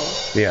terrible.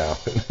 Yeah.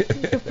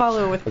 You could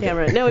follow with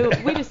camera. No,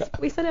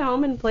 we sit at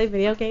home and play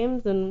video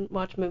games and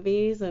watch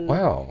movies and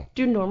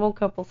do normal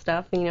couple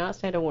stuff. You know,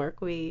 outside of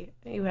work, we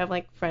have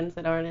like friends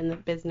that aren't in the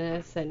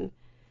business and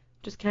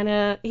just kind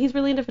of, he's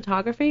really into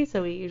photography,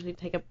 so we usually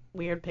take up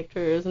weird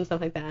pictures and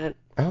stuff like that.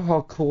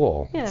 Oh,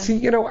 cool. Yeah. See,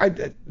 you know,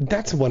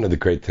 that's one of the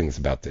great things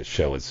about this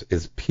show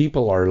is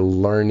people are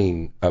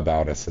learning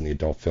about us in the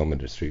adult film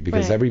industry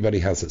because everybody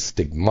has a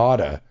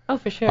stigmata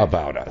for sure.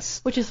 about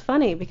us. Which is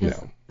funny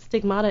because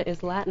stigmata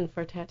is Latin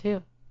for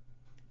tattoo.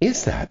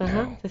 Is that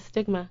now? The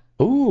stigma.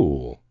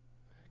 Ooh.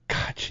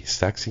 God, she's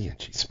sexy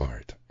and she's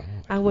smart.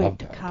 I went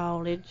to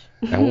college.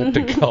 I went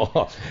to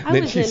college.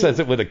 Then she says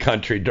it with a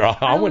country draw.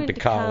 I went to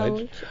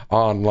college.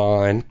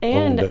 Online.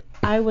 And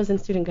I was in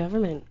student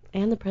government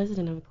and the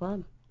president of a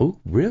club. Oh,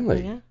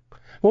 really? Yeah.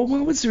 Well,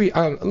 what was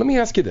let me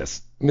ask you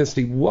this,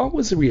 Misty. What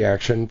was the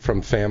reaction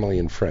from family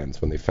and friends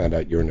when they found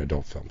out you're an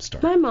adult film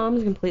star? My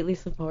mom's completely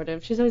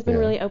supportive. She's always been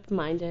really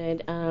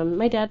open-minded.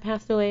 My dad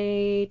passed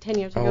away 10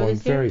 years ago. Oh, I'm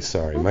very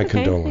sorry. My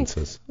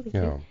condolences.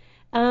 Yeah.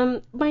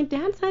 My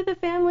dad's side of the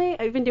family,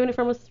 I've been doing it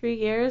for almost 3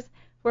 years.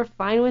 We're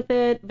fine with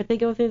it, but they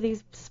go through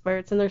these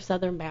spurts and they're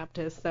Southern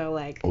Baptists, so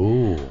like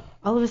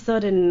all of a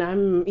sudden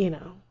I'm,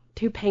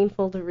 too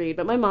painful to read.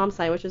 But my mom's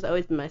side, which has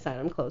always been my side,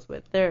 I'm close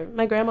with.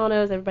 My grandma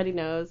knows, everybody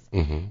knows.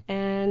 Mm-hmm.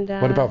 And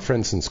what about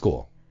friends in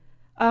school?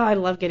 Oh, I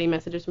love getting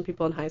messages from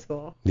people in high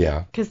school.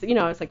 Yeah. Because,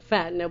 it's like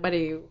fat.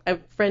 I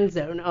friend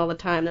zone all the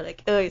time. They're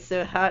like, oh, you're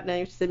so hot. Now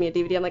you should send me a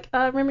DVD. I'm like,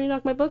 remember you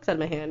knocked my books out of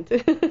my hand.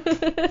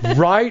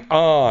 Right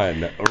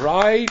on.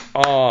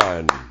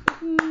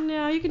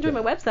 No, you can join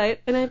my website,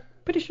 and I'm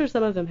pretty sure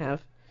some of them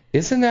have.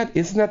 Isn't that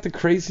the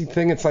crazy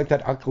thing? It's like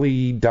that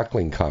ugly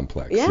duckling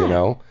complex,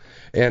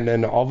 And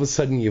then all of a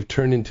sudden you've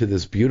turned into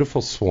this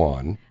beautiful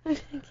swan. Oh,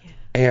 thank you.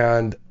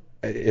 And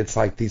it's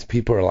like these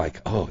people are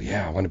like, oh,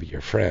 yeah, I want to be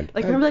your friend.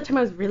 Like, remember that time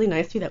I was really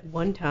nice to you that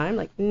one time?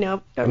 Like,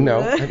 nope. No,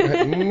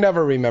 I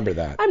never remember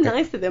that. I'm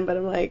nice to them, but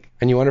I'm like...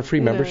 And you want a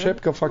free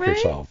membership? Go fuck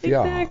yourself.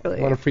 Exactly.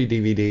 Yeah. Want a free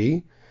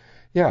DVD?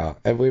 Yeah.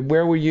 And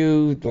where were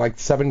you like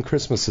 7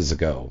 Christmases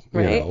ago?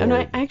 Right. And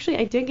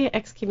I did get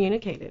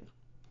excommunicated.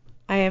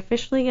 I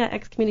officially got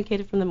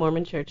excommunicated from the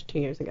Mormon Church 2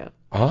 years ago.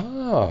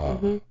 Ah.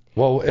 Mm-hmm.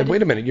 Well,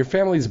 wait a minute. Your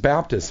family's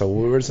Baptist, so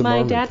where's the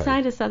Mormon My dad's thing?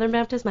 side is Southern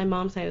Baptist. My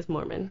mom's side is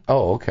Mormon.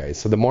 Oh, okay.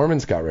 So the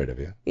Mormons got rid of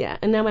you. Yeah,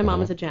 and now my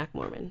mom is a Jack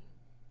Mormon.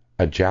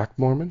 A Jack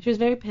Mormon? She was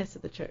very pissed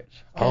at the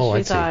church. Oh,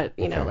 I see.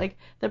 She thought, like,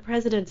 the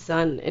president's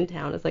son in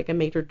town is like a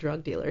major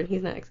drug dealer, and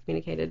he's not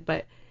excommunicated.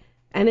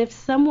 And if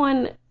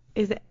someone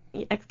is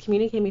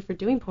excommunicating me for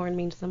doing porn,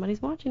 means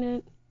somebody's watching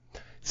it.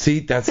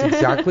 See, that's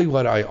exactly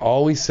what I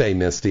always say,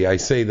 Misty. I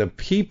say the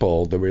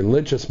people, the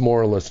religious,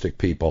 moralistic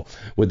people,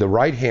 with the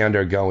right hand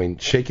are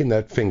shaking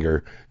that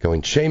finger,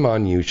 going, shame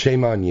on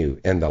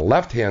you, and the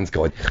left hand's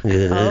going,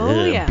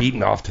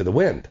 beating off to the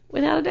wind.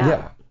 Without a doubt.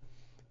 Yeah.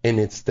 And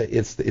it's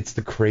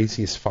the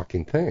craziest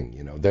fucking thing,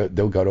 you know.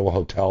 They'll go to a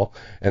hotel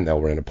and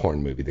they'll rent a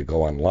porn movie. They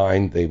go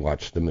online, they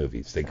watch the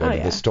movies. They go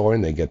to the store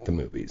and they get the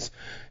movies.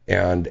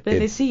 And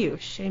they see you.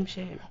 Shame.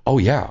 Oh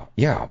yeah,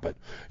 but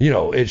you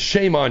know, it's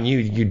shame on you.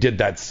 You did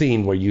that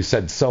scene where you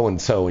said so and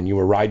so, and you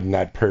were riding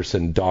that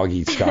person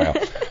doggy style.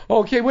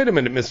 Okay, wait a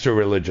minute, Mr.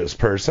 Religious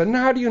person.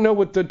 How do you know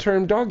what the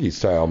term doggy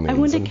style means? I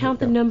want to count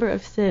the number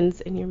of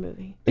sins in your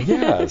movie.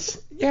 Yes,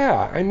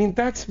 yeah. I mean,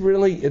 that's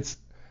really it's.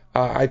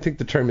 I think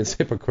the term is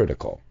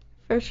hypocritical.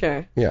 For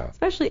sure. Yeah.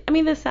 Especially, I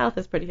mean, the South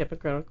is pretty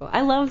hypocritical.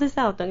 I love the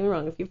South, don't get me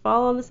wrong. If you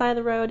fall on the side of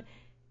the road,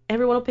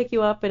 everyone will pick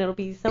you up, and it'll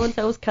be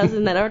so-and-so's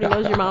cousin that already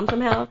knows your mom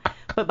somehow.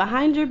 But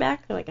behind your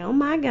back, they're like, oh,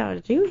 my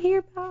God, did you hear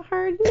about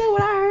her? You know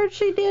what I heard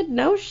she did?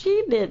 No,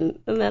 she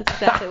didn't. And that's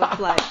exactly what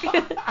it's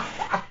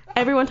like.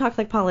 Everyone talks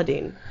like Paula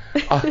Deen.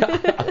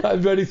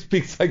 Everybody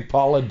speaks like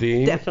Paula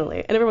Deen.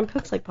 Definitely. And everyone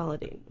cooks like Paula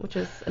Deen, which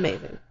is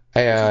amazing.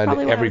 And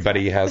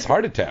everybody has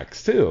heart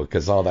attacks, too,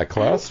 because all that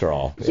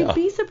cholesterol. You'd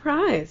be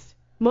surprised.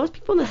 Most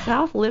people in the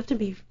South live to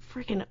be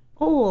freaking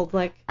old.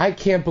 Like, I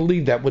can't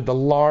believe that with the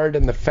lard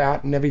and the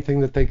fat and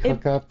everything that they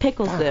cook up.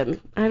 Pickles them.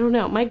 I don't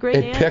know. My great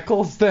aunt. It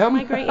pickles them?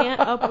 My great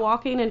aunt, up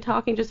walking and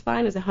talking just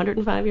fine, is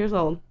 105 years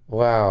old.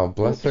 Wow,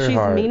 bless her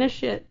heart. She's mean as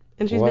shit.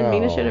 And she's been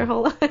mean as shit her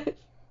whole life.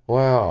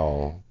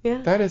 Wow.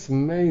 Yeah. That is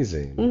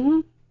amazing. Mm-hmm.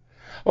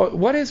 Well,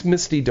 what is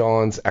Misty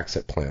Dawn's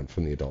exit plan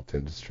from the adult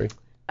industry?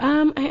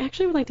 I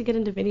actually would like to get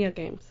into video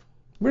games.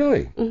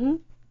 Really? Mm-hmm.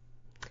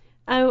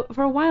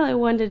 For a while, I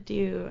wanted to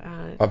do...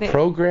 a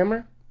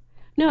programmer?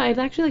 No, I'd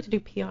actually like to do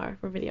PR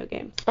for video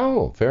games.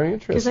 Oh, very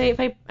interesting.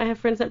 Because I have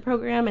friends that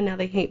program, and now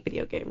they hate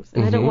video games.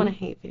 And I don't want to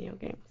hate video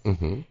games.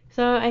 Mm-hmm.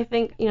 So I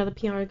think, you know, the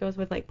PR goes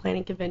with, like,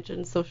 planning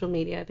conventions, social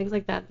media, things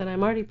like that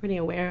I'm already pretty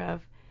aware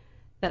of,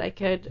 that I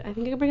think I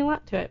could bring a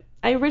lot to it.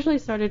 I originally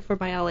started for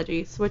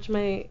biology, switched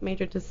my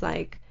major to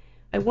psych.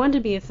 I wanted to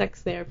be a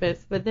sex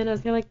therapist, but then I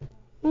was kind of like,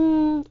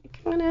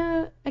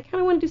 I kind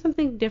of want to do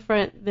something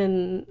different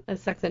than a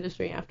sex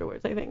industry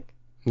afterwards, I think.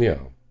 Yeah.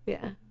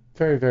 Yeah.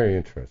 Very, very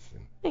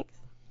interesting. Thanks.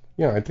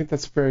 Yeah, I think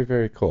that's very,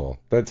 very cool.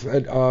 That's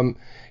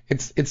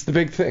it's the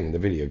big thing, the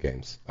video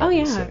games.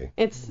 Obviously.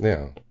 It's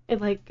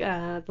like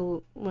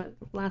the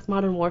last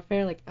Modern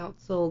Warfare like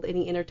outsold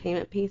any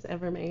entertainment piece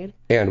ever made.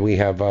 And we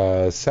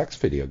have sex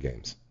video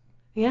games.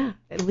 Yeah,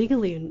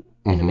 legally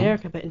in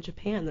America, but in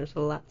Japan there's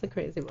lots of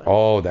crazy ones.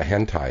 Oh, the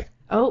hentai.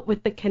 Oh,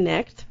 with the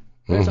Kinect.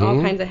 There's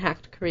all kinds of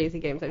hacked crazy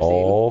games I've seen.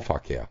 Oh,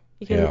 fuck yeah.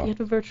 You have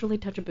to virtually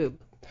touch a boob.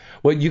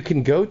 Well, you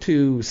can go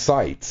to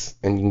sites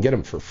and you can get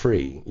them for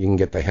free. You can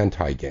get the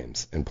hentai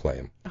games and play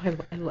them. Oh,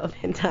 I love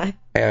hentai.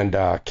 And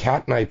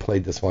Kat and I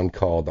played this one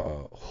called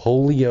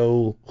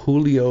Holio U,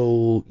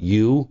 Holio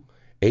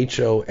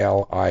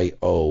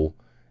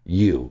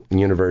U,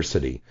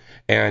 University.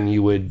 And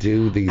you would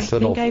do these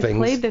little things. I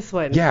played this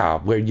one. Yeah,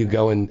 where you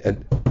go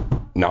and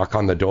knock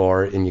on the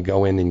door and you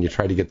go in and you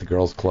try to get the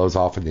girl's clothes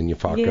off and then you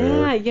fuck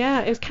her.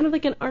 Yeah. It was kind of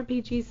like an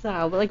RPG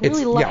style, but like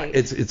really light.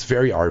 Yeah, it's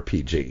very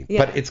RPG,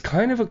 yeah. But it's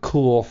kind of a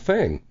cool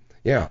thing.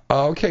 Yeah.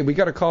 Okay, we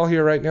got a call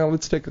here right now.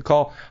 Let's take a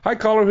call. Hi,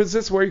 caller. Who's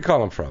this? Where are you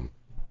calling from?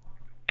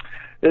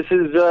 This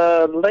is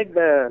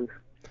Legman.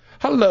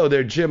 Hello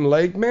there, Jim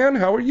Legman.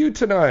 How are you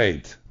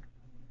tonight?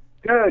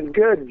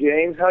 Good,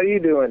 James. How you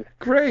doing?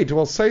 Great.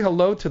 Well, say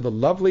hello to the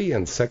lovely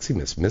and sexy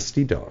Miss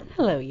Misty Dawn.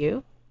 Hello,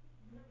 you.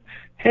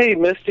 Hey,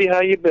 Misty,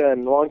 how you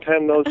been? Long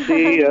time no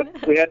see.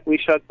 We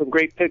shot some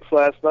great pics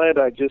last night.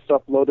 I just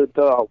uploaded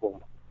the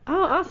album.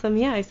 Oh, awesome.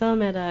 Yeah, I saw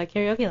him at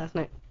karaoke last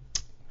night.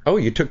 Oh,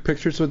 you took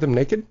pictures with him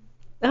naked?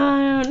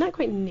 Not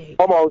quite naked.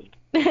 Almost.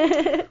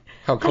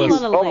 How close?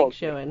 I had a lot of leg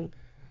showing.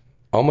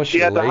 Almost. She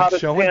had the hottest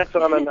showing? pants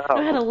on in the house.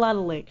 I had a lot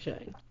of leg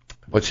showing.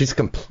 Well, she's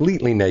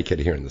completely naked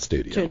here in the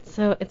studio.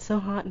 Sure, it's so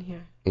hot in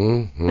here.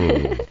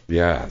 Mm-hmm.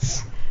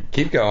 Yes.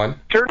 Keep going.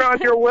 Turn on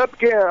your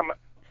webcam.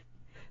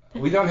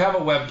 We don't have a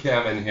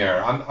webcam in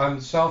here. I'm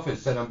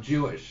selfish and I'm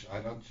Jewish. I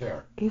don't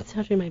care. He's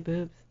touching my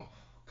boobs. Oh,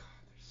 God,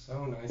 they're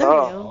so nice and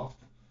soft.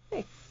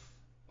 Hey.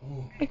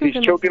 Oh.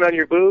 He's choking on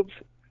your boobs?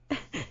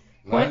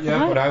 Not yet,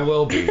 but I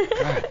will be.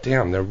 God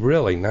damn, they're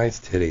really nice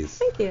titties.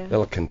 Thank you.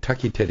 Little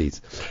Kentucky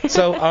titties.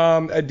 So,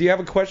 do you have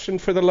a question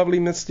for the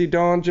lovely Misty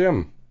Dawn,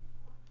 Jim?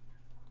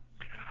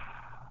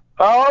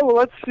 Oh,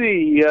 let's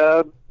see.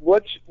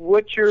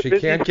 What's your She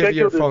busy can't give you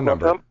your phone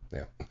number.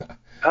 Yeah.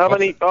 How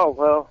many? Oh,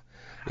 well.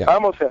 Yeah. I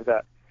almost had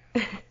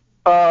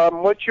that.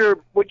 What's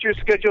your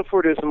schedule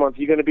for this month?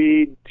 You're going to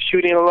be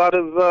shooting a lot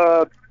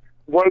of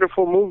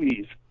wonderful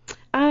movies.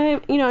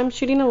 I'm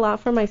shooting a lot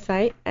for my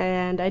site,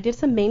 and I did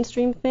some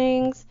mainstream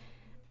things,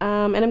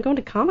 and I'm going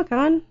to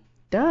Comic-Con.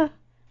 Duh,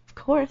 of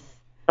course.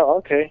 Oh,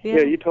 okay.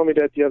 Yeah, you told me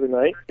that the other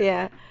night.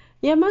 Yeah,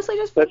 mostly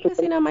just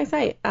focusing on my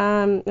site.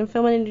 I'm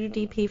filming a new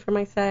DP for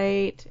my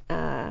site.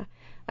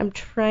 I'm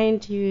trying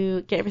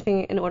to get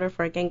everything in order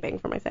for a gangbang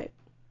for my site.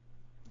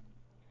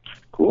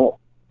 Cool.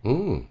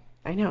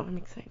 I know, I'm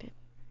excited.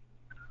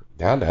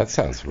 Yeah, that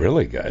sounds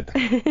really good,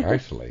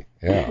 actually.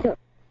 Yeah.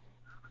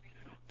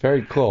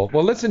 Very cool.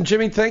 Well, listen,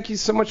 Jimmy, thank you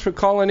so much for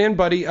calling in,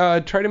 buddy.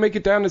 Try to make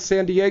it down to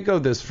San Diego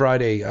this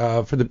Friday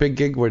for the big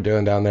gig we're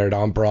doing down there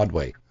on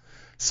Broadway.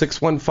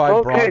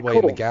 615 Broadway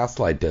in the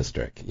Gaslight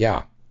District.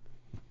 Yeah.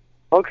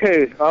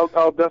 Okay,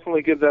 I'll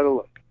definitely give that a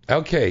look.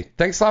 Okay.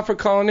 Thanks a lot for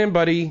calling in,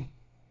 buddy.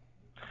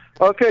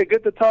 Okay,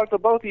 good to talk to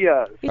both of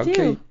you.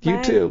 Okay,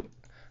 you too.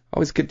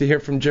 Always good to hear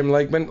from Jim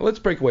Legman. Let's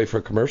break away for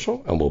a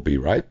commercial, and we'll be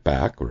right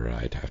back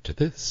right after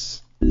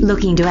this.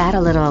 Looking to add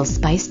a little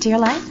spice to your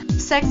life?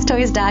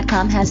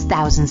 Sextoys.com has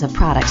thousands of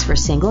products for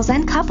singles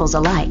and couples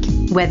alike.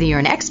 Whether you're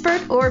an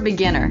expert or a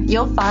beginner,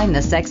 you'll find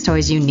the sex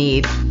toys you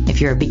need.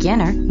 If you're a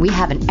beginner, we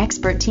have an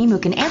expert team who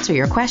can answer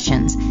your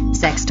questions.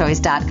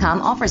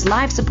 Sextoys.com offers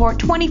live support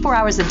 24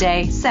 hours a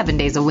day, 7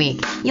 days a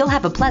week. You'll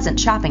have a pleasant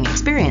shopping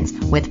experience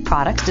with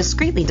products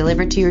discreetly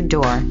delivered to your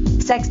door.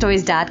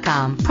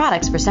 Sextoys.com,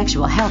 products for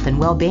sexual health and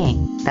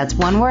well-being. That's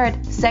one word,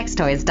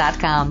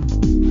 Sextoys.com.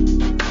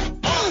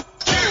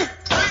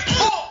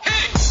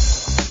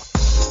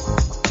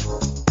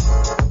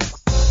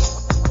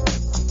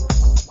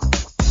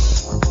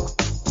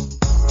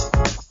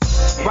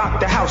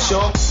 Rock the house,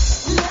 y'all.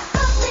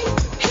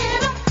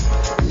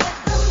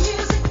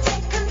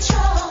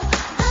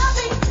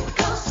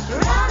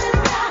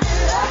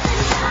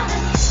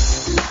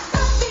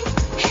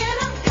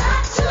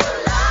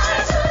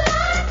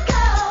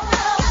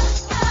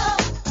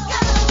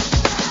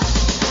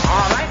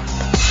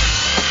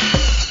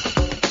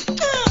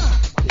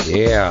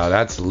 Yeah,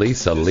 that's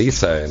Lisa,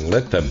 and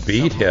let the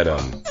beat hit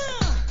him.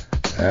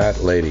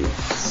 That lady.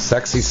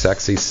 Sexy,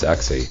 sexy,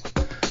 sexy.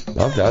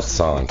 Love that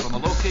song.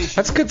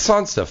 That's good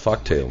songs to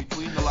fuck to.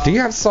 Do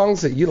you have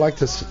songs that you like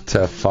to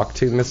fuck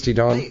to, Misty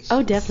Dawn?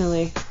 Oh,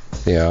 definitely.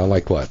 Yeah,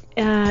 like what?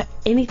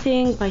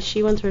 Anything by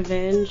She Wants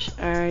Revenge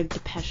or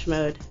Depeche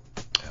Mode.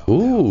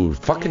 Ooh,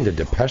 fucking the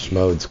Depeche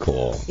Mode's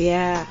cool.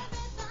 Yeah.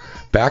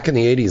 Back in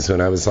the 80s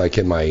when I was like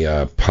in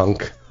my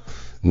punk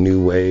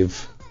new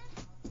wave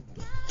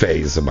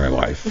phase of my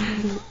life,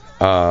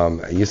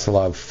 I used to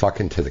love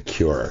fucking to The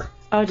Cure.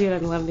 Oh, dude, I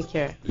love The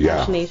Cure. Yeah.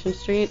 Machination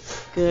Street,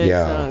 good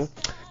song.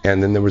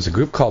 And then there was a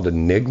group called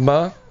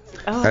Enigma,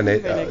 and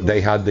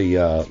they had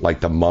the like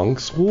the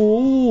monks.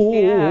 Ooh,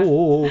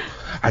 yeah.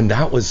 And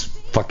that was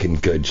fucking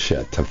good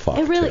shit to fuck.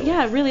 It really, to.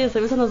 yeah, it really is.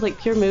 It was on those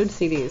like Pure Mood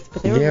CDs,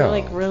 but they were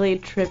like really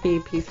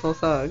trippy, peaceful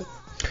songs.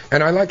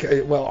 And I like,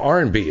 well,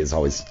 R&B is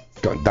always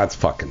that's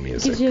fucking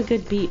music. Gives you a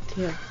good beat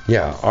too.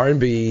 Yeah,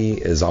 R&B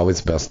is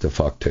always best to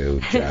fuck to.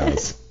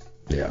 Jazz,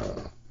 yeah.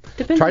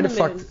 Depends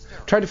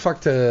Tried to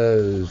fuck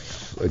to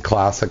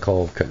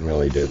classical, couldn't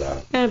really do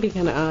that. That'd be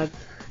kind of odd.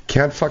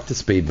 Can't fuck to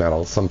speed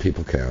metal, some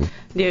people can.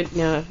 Dude,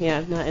 no,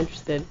 yeah, not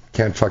interested.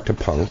 Can't fuck to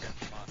punk.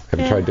 Have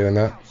you tried doing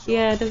that?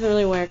 Yeah, it doesn't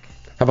really work.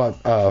 How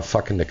about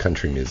fucking to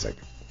country music?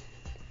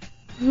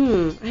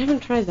 I haven't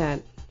tried that.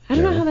 I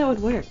don't know how that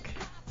would work.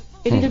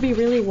 It'd either be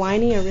really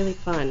whiny or really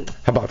fun.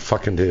 How about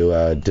fucking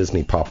to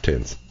Disney pop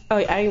tunes? Oh,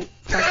 I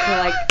fuck to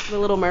like the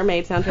Little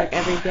Mermaid soundtrack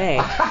every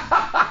day.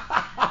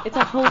 It's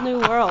a whole new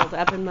world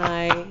up in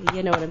my,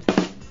 you know what I'm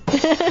saying.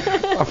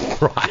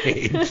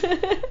 Right.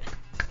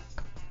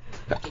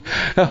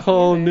 A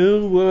whole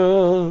new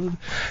world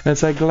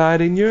as I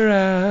glide in your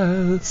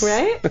ass.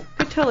 Right?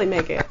 Could totally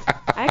make it.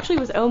 I actually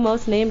was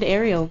almost named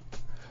Ariel.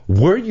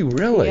 Were you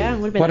really? Yeah,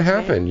 would have been. What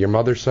happened? Your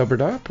mother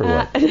sobered up or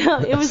what? No,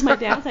 it was my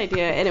dad's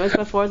idea, and it was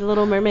before The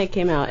Little Mermaid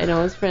came out, and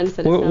all his friends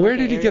said it sounded where like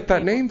did he Ariel get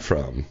that Cable. name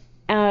from?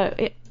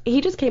 He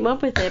just came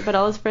up with it, but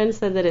all his friends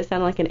said that it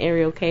sounded like an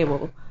Ariel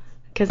Cable,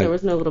 because there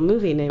was no little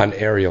movie name. An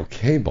Ariel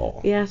Cable.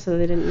 Yeah, so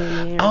they didn't name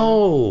me Ariel.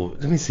 Oh,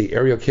 let me see.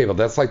 Ariel Cable.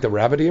 That's like the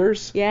rabbit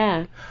ears?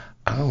 Yeah.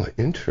 Oh,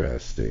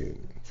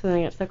 interesting. So then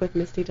I got stuck with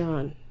Misty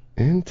Dawn.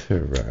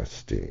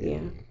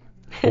 Interesting.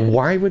 Yeah.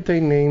 Why would they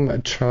name a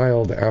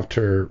child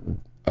after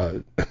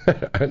an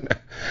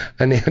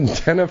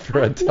antenna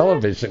for a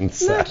television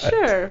set? Not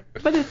sure,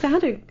 but it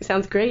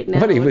sounds great now.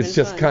 But he was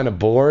just kind of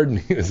bored, and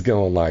he was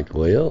going like,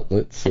 well,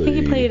 let's see. I think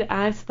he played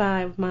I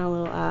Spy with my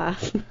little eye.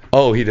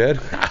 Oh, he did?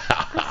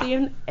 I see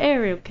an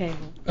Ariel Cable.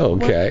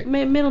 Okay.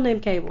 Middle name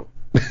Cable.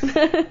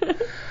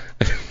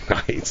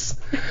 Nice.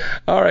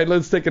 All right,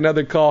 let's take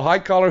another call. Hi,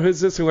 caller.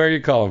 Who's this and where are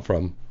you calling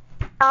from?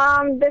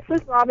 This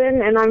is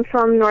Robin, and I'm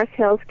from North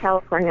Hills,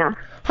 California.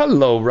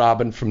 Hello,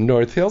 Robin from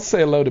North Hills. Say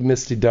hello to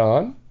Misty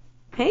Dawn.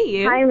 Hey,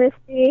 you. Hi,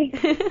 Misty.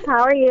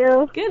 How are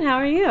you? Good. How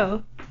are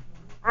you?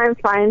 I'm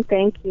fine,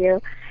 thank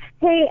you.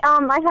 Hey,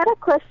 I had a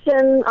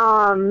question.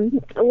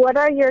 What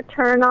are your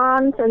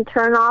turn-ons and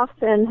turn-offs,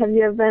 and have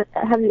you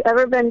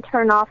ever been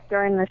turned off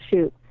during the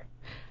shoot?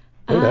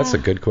 Oh, that's a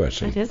good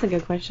question. It is a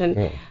good question.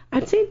 Oh.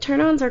 I'd say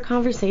turn-ons are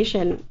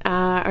conversation,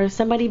 or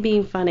somebody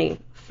being funny.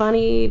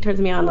 Funny turns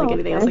me on like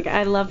anything else. Like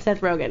I love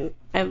Seth Rogen.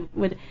 I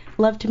would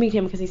love to meet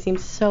him because he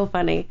seems so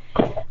funny.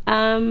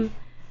 I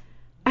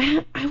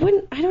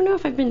don't know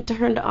if I've been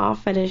turned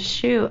off at a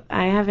shoot.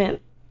 I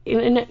haven't.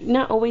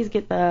 Not always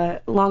get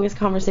the longest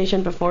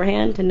conversation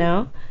beforehand to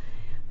know.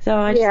 So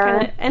I just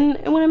kind of,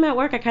 and when I'm at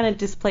work, I kind of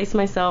displace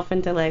myself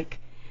into like,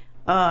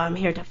 oh, I'm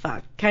here to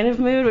fuck kind of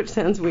mood, which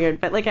sounds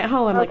weird, but like at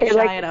home, I'm like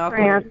shy and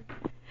awkward.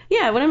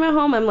 Yeah, when I'm at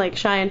home, I'm like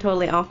shy and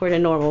totally awkward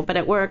and normal. But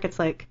at work, it's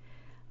like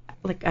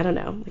I don't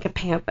know, like a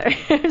panther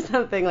or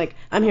something. Like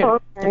I'm here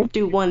to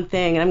do one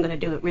thing, and I'm gonna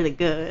do it really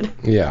good.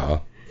 Yeah.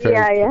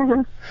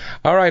 Yeah.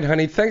 All right,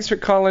 honey. Thanks for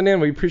calling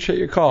in. We appreciate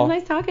your call.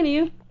 Nice talking to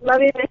you.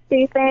 Love you,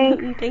 Misty.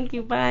 Thanks. Thank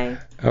you. Bye.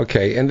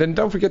 Okay, and then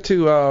don't forget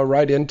to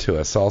write into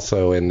us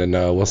also, and then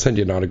we'll send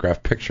you an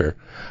autographed picture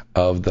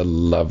of the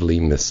lovely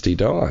Misty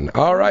Dawn.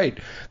 All right,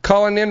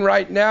 calling in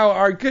right now,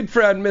 our good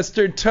friend,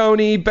 Mr.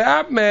 Tony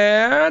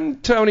Batman.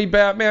 Tony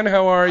Batman,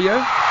 how are you?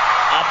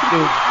 I'm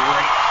doing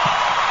great.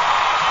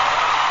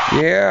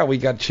 Yeah, we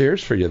got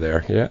cheers for you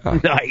there. Yeah.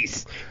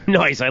 Nice.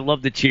 I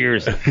love the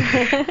cheers.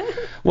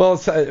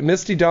 Well,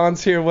 Misty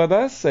Dawn's here with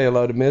us. Say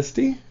hello to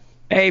Misty.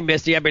 Hey,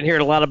 Misty, I've been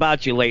hearing a lot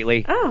about you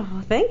lately.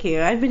 Oh, thank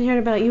you. I've been hearing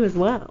about you as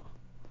well.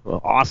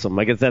 Well, awesome.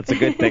 I guess that's a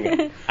good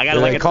thing. I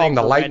got They call him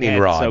the lightning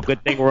rod. So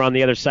good thing we're on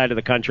the other side of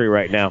the country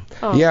right now.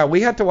 Oh. Yeah,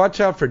 we had to watch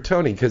out for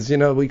Tony because,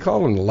 we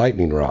call him the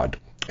lightning rod.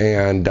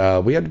 And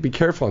we had to be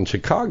careful in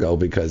Chicago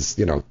because,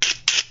 you like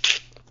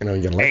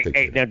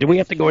Hey, now, do we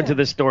have to go into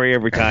this story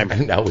every time?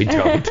 No, we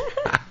don't.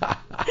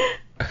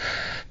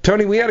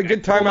 Tony, we had a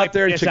good time out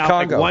there in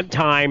Chicago. One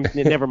time.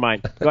 Never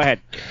mind. Go ahead.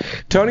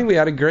 Tony, we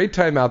had a great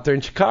time out there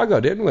in Chicago,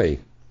 didn't we?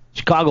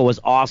 Chicago was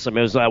awesome.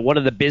 It was one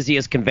of the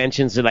busiest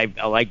conventions that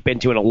I've been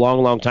to in a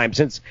long, long time,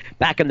 since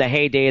back in the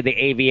heyday of the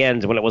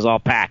AVNs when it was all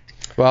packed.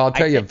 Well, I'll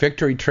tell you,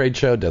 Victory Trade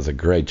Show does a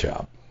great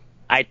job.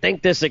 I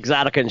think this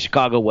Exotica in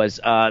Chicago was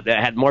that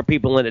had more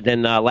people in it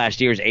than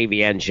last year's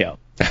AVN show.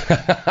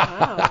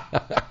 Wow.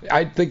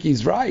 I think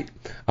he's right.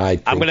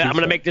 I'm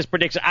gonna make this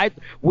prediction.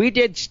 We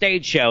did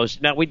stage shows.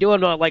 Now we do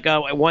them like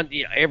one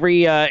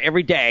every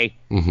day,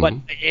 but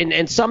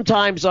and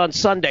sometimes on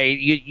Sunday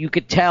you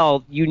could tell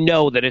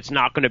that it's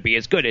not going to be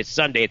as good as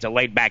Sunday. It's a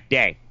laid back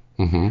day.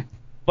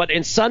 But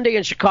in Sunday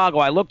in Chicago,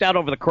 I looked out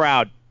over the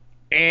crowd,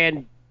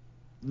 and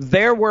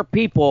there were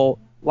people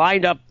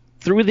lined up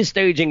through the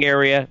staging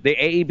area, the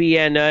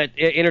AEBN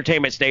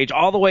entertainment stage,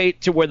 all the way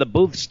to where the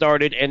booth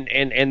started,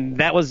 and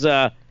that was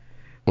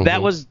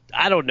that was,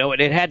 I don't know, it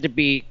had to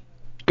be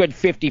good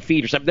 50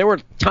 feet or something. There were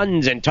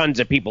tons and tons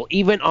of people,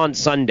 even on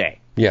Sunday.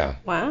 Yeah.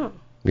 Wow.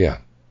 Yeah.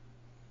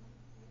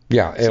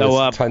 Yeah, it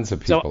was tons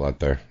of people out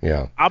there.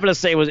 Yeah. I'm going to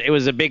say it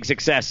was a big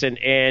success,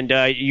 and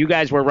you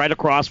guys were right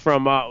across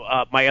from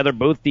my other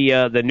booth,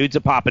 the Nudes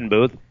A Poppin'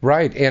 booth.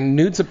 Right, and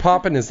Nudes A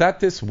Poppin', is that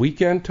this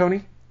weekend,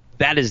 Tony?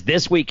 That is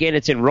this weekend.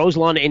 It's in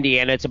Roselawn,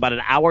 Indiana. It's about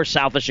an hour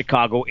south of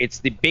Chicago. It's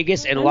the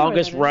biggest and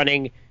longest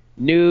running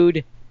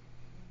nude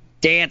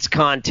dance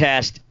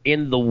contest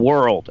in the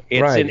world.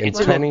 It's in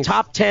the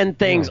top 10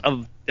 things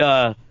of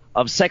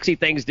sexy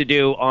things to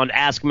do on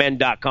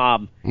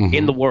AskMen.com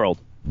in the world.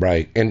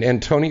 Right.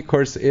 And Tony, of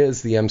course,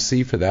 is the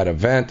MC for that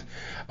event.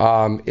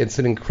 It's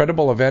an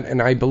incredible event,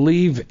 and I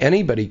believe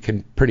anybody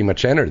can pretty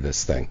much enter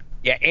this thing.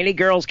 Yeah, any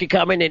girls can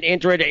come in and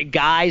enter it.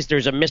 Guys,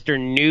 there's a Mr.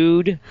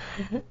 Nude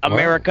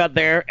America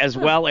there as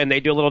well, and they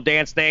do a little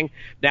dance thing.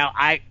 Now,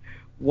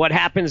 what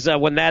happens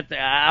when that?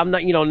 I'm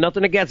not,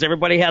 nothing against.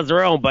 Everybody has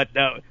their own, but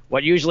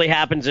what usually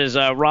happens is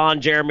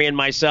Ron, Jeremy, and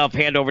myself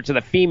hand over to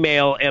the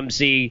female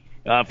MC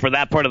for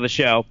that part of the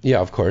show. Yeah,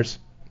 of course.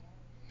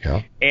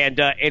 Yeah.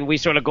 And we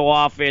sort of go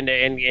off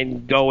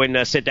and go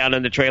and sit down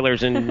in the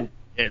trailers and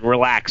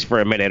relax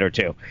for a minute or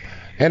two.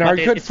 And our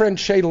good friend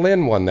Shay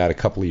Lynn won that a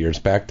couple of years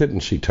back, didn't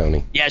she,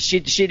 Tony? Yeah,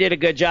 she did a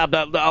good job.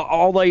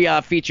 All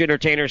the feature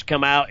entertainers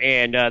come out,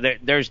 and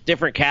there's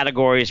different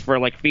categories for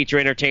like feature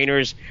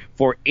entertainers,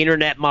 for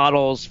internet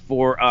models,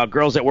 for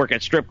girls that work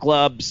at strip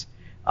clubs.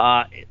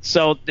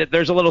 So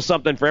there's a little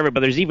something for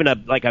everybody. There's even a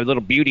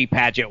little beauty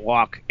pageant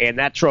walk, and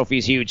that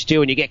trophy's huge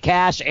too. And you get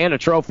cash and a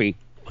trophy.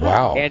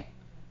 Wow.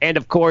 And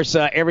of course,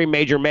 every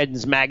major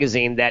men's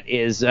magazine that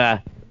is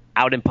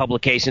out in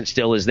publication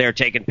still is there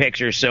taking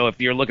pictures. So if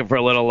you're looking for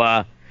a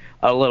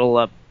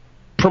little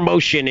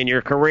promotion in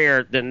your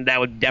career, then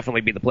that would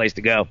definitely be the place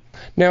to go.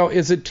 Now,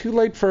 is it too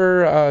late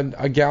for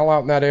a gal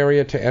out in that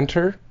area to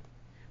enter?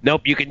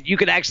 Nope. You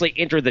can actually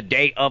enter the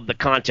day of the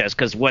contest,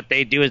 because what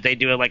they do is they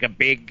do like a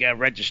big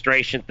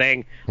registration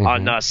thing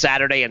on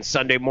Saturday and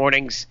Sunday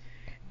mornings.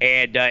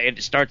 And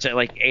it starts at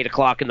like 8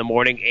 o'clock in the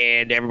morning,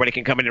 and everybody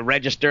can come in and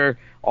register.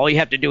 All you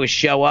have to do is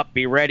show up,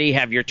 be ready,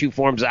 have your 2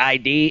 forms of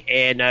ID,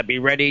 and be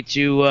ready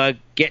to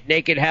get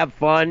naked, have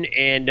fun,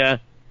 and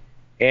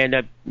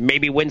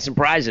maybe win some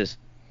prizes.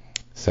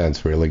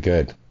 Sounds really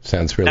good.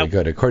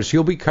 Good. Of course,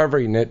 you'll be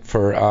covering it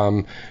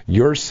for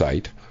your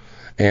site,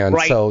 and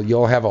so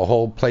you'll have a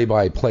whole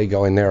play-by-play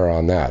going there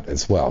on that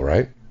as well,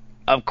 right?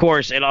 Of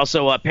course, and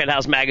also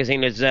Penthouse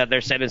Magazine is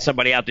they're sending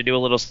somebody out to do a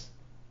little.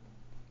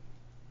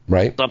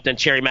 Right. Something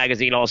Cherry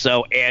Magazine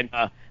also, and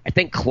I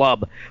think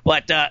Club.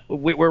 But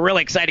we're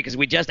really excited because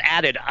we just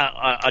added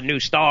a new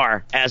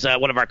star as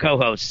one of our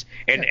co-hosts,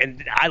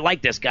 and I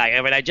like this guy.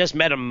 I mean, I just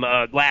met him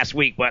last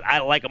week, but I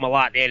like him a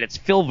lot, and it's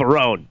Phil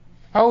Varone.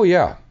 Oh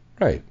yeah,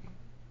 right.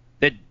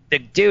 The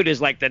dude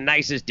is like the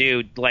nicest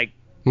dude. Like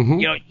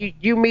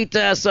you meet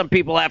some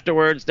people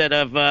afterwards that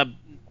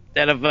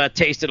have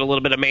tasted a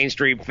little bit of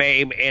mainstream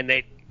fame,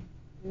 and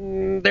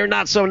they're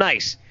not so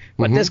nice.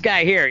 But this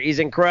guy here, he's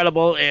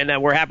incredible,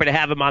 and we're happy to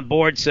have him on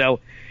board. So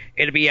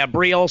it'll be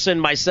Bree Olson,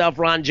 myself,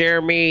 Ron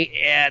Jeremy,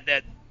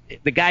 and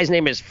the guy's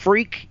name is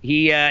Freak.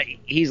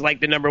 He's like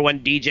the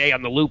 #1 DJ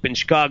on the Loop in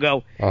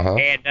Chicago,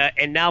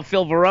 and now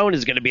Phil Varone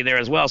is going to be there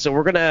as well. So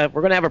we're gonna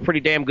have a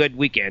pretty damn good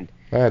weekend.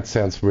 That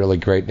sounds really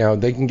great. Now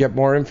they can get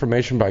more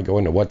information by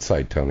going to what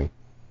site, Tony?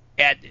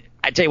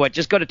 I tell you what,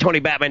 just go to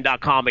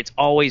TonyBatman.com. It's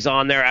always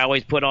on there. I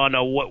always put on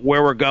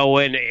where we're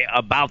going,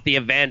 about the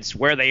events,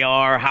 where they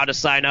are, how to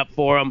sign up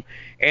for them.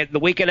 And the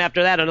weekend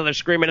after that, another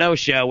Screamin' O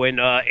show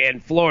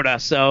in Florida.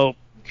 So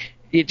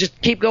you just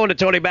keep going to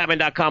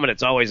TonyBatman.com, and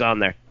it's always on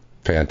there.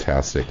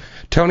 Fantastic.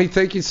 Tony,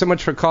 thank you so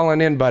much for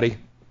calling in, buddy.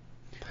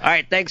 All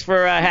right, thanks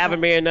for having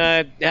me, and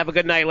have a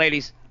good night,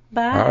 ladies.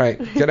 Bye. All right,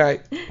 good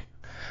night.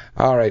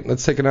 All right,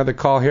 let's take another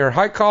call here.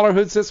 Hi, caller.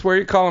 Who's this? Where are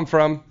you calling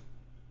from?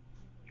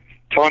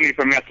 Tony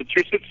from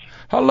Massachusetts.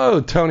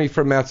 Hello, Tony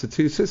from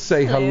Massachusetts.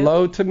 Say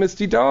hello to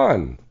Misty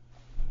Dawn.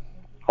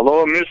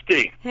 Hello,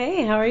 Misty.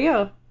 Hey, how are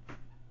you?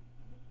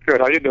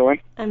 Good. How you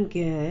doing? I'm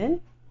good.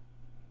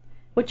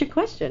 What's your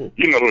question?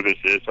 You know who this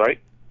is, right?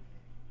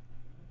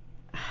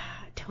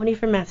 Tony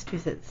from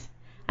Massachusetts.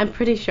 I'm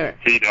pretty sure.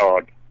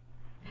 T-Dog.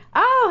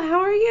 Oh, how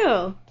are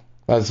you?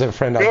 Is it a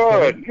friend on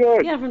Good, Twitter?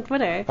 good. Yeah, from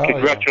Twitter. Oh,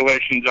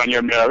 Congratulations on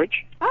your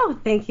marriage. Oh,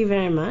 thank you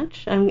very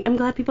much. I'm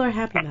glad people are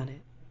happy about it.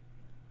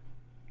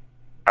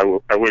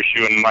 I wish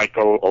you and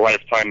Michael a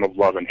lifetime of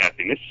love and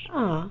happiness.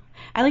 Oh,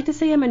 I like to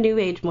say I'm a new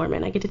age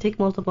Mormon. I get to take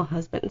multiple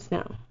husbands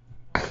now.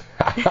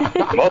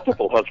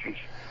 Multiple husbands.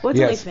 What's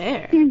only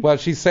fair? Well,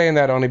 she's saying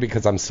that only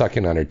because I'm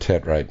sucking on her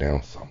tit right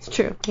now. So. It's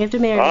true. You have to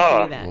marry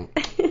to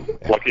do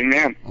that. Lucky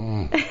man.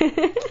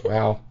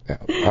 Well,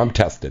 I'm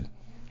tested.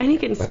 And he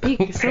can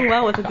speak so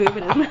well with a boob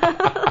in his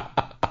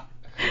mouth.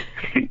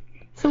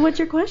 So what's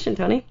your question,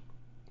 Tony?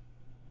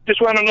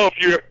 Just want to know if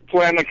you're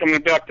planning on coming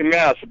back to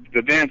Mass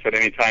to dance at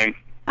any time.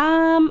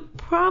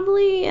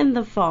 Probably in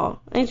the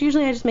fall. It's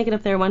usually I just make it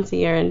up there once a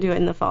year and do it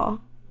in the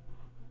fall.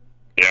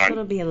 Yeah. So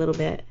it'll be a little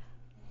bit.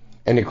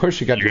 And of course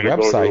you got your Go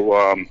website.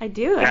 to, I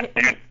do.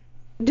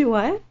 Do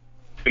what?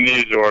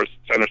 Denise or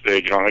Center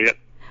Stage, you know yet?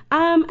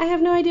 I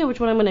have no idea which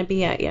one I'm going to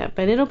be at yet,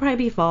 but it'll probably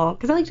be fall,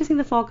 because I like to see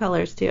the fall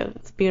colors, too.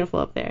 It's beautiful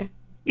up there.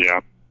 Yeah.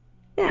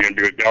 You going to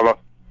be with Bella?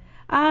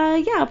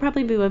 Yeah, I'll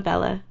probably be with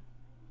Bella.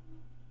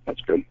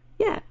 That's good.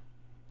 Yeah.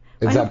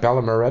 Is that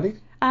Bella Moretti?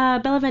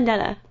 Bella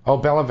Vendetta. Oh,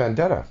 Bella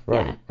Vendetta.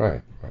 Right, Yeah.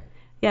 right.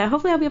 Yeah,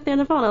 hopefully I'll be up there in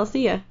the fall, and I'll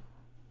see you.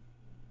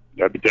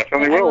 That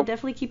definitely I will will.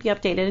 definitely keep you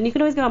updated. And you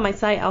can always go on my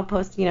site. I'll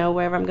post,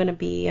 wherever I'm going to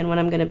be and when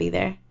I'm going to be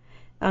there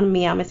on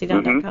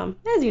meowmistydon.com,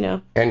 as you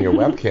know. And your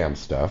webcam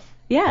stuff.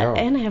 Yeah,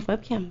 and I have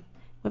webcam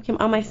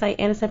on my site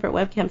and a separate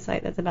webcam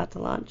site that's about to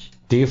launch.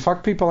 Do you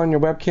fuck people on your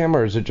webcam,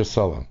 or is it just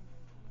solo?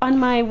 On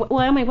my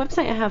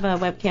website, I have a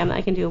webcam that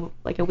I can do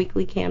like a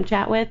weekly cam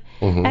chat with,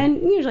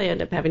 and usually I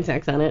end up having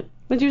sex on it.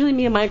 It's usually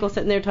me and Michael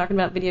sitting there talking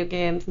about video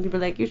games, and people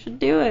are like, "You should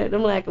do it." And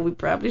I'm like, "We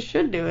probably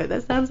should do it.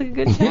 That sounds like a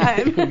good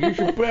time." You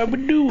should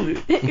probably do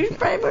it. You should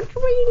probably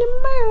between the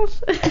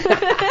mouse.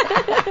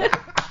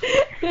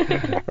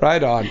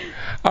 Right on.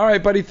 All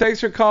right, buddy.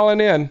 Thanks for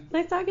calling in.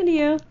 Nice talking to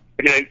you.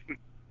 Okay.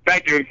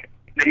 Thank you.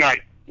 Good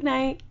night. Good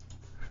night.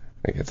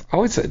 It's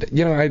always,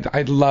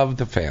 I love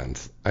the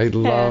fans. I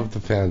love the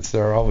fans.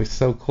 They're always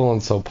so cool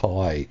and so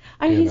polite.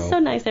 He's so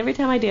nice. Every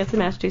time I dance in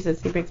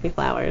Massachusetts, he brings me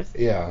flowers.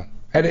 Yeah.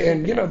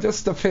 And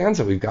just the fans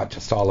that we've got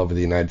just all over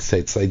the United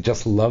States, they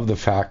just love the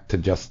fact to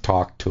just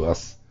talk to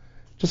us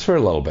just for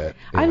a little bit.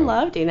 I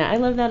love doing that. I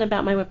love that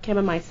about my webcam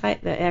on my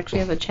site, that it actually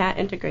has a chat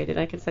integrated.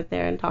 I can sit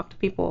there and talk to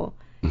people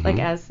like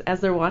as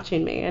they're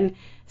watching me. And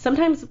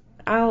sometimes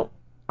I'll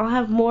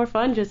have more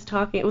fun just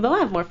talking. Well, they'll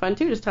have more fun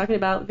too, just talking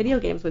about video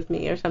games with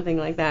me or something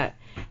like that.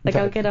 Like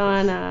I'll get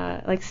on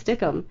like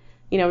Stick'em,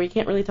 where you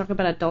can't really talk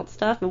about adult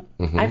stuff. And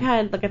I've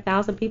had like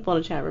 1,000 people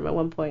in a chat room at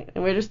one point,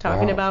 and we're just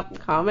talking about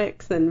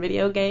comics and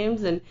video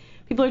games, and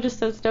people are just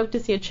so stoked to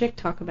see a chick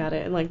talk about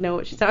it and like know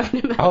what she's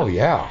talking about. Oh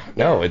yeah,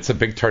 no, it's a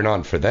big turn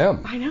on for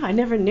them. I know, I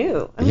never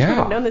knew. I would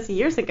have known this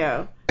years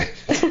ago.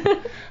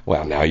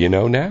 Well, now you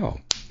know now.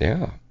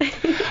 Yeah.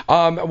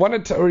 I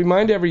wanted to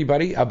remind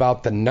everybody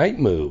about the Night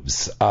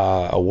Moves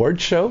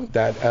award show,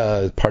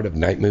 that part of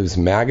Night Moves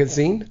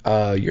magazine.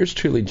 Yours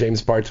truly,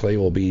 James Bartolet,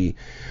 will be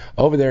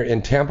over there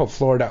in Tampa,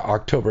 Florida,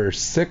 October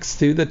 6th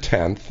through the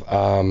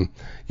 10th.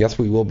 Yes,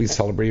 we will be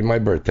celebrating my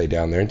birthday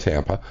down there in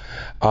Tampa.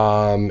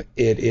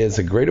 It is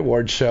a great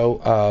award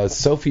show.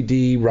 Sophie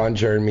D, Ron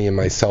Jeremy, and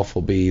myself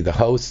will be the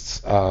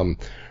hosts.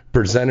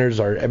 Presenters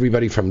are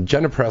everybody from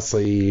Jenna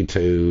Presley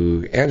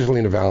to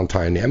Angelina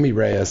Valentine, Emmy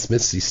Reyes,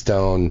 Misty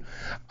Stone.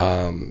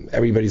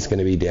 Everybody's going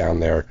to be down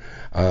there.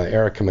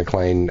 Erica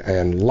McLean,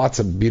 and lots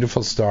of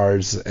beautiful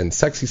stars and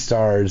sexy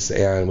stars,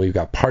 and we've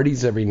got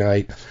parties every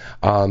night.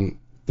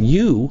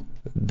 You,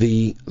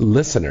 the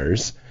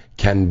listeners,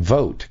 can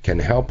vote, can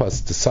help us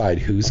decide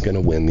who's going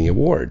to win the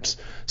awards.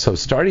 So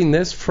starting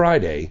this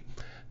Friday,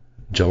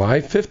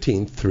 July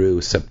 15th through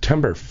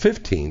September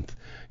 15th,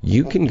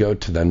 you can go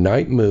to the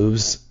Night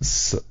Moves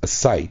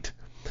site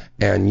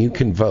and you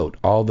can vote.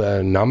 All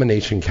the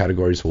nomination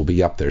categories will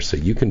be up there, so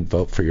you can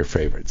vote for your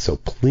favorites. So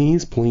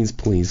please, please,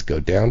 please go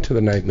down to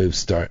the Night Move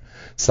site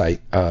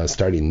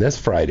starting this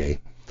Friday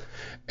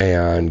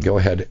and go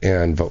ahead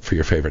and vote for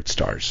your favorite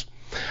stars.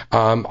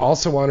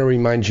 Also want to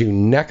remind you,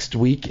 next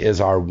week is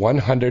our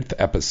 100th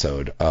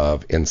episode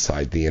of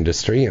Inside the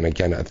Industry. And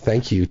again, a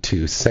thank you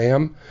to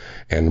Sam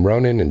and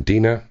Ronan and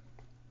Dina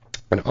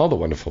and all the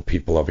wonderful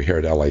people over here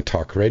at LA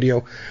Talk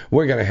Radio.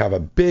 We're going to have a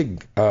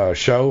big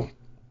show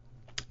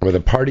with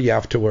a party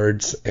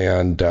afterwards,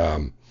 and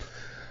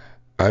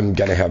I'm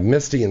going to have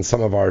Misty and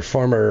some of our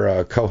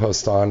former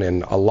co-hosts on,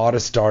 and a lot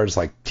of stars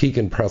like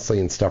Tegan Presley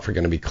and stuff are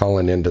going to be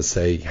calling in to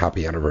say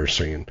happy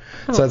anniversary. And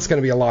so it's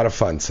going to be a lot of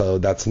fun. So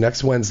that's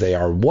next Wednesday,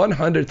 our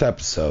 100th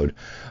episode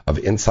of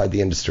Inside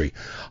the Industry.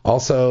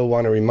 Also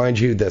want to remind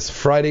you, this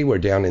Friday we're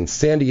down in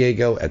San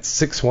Diego at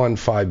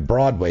 615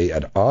 Broadway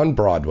at On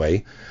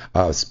Broadway.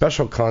 A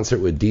special concert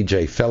with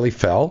DJ Felly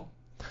Fell,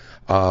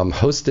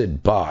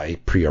 hosted by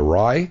Priya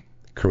Rai,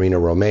 Karina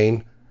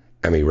Romaine,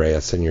 Emmy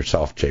Reyes, and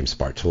yourself, James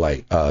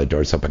Bartolet.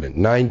 Doors open at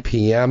 9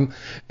 p.m.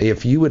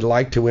 If you would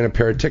like to win a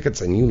pair of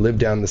tickets and you live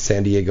down in the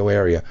San Diego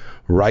area,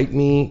 write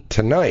me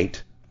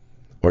tonight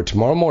or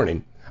tomorrow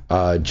morning,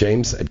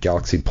 James at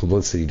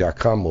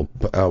galaxypublicity.com.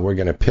 We're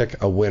going to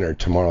pick a winner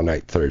tomorrow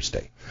night,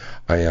 Thursday.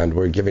 And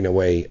we're giving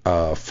away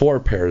 4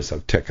 pairs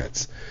of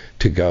tickets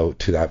to go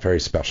to that very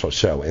special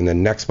show. And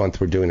then next month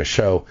we're doing a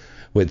show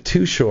with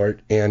Too Short.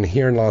 And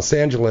here in Los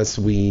Angeles,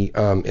 we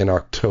in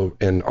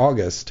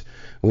August,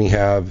 we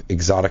have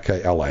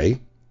Exotica LA.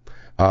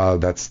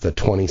 That's the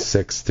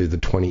 26th through the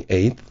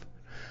 28th.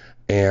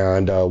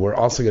 And we're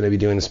also going to be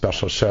doing a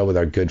special show with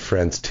our good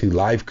friends, 2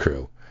 Live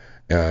Crew,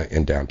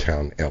 in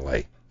downtown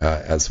LA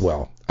as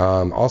well.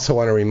 Also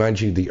want to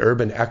remind you, the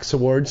Urban X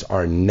Awards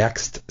are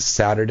next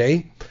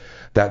Saturday.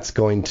 That's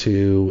going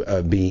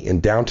to be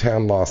in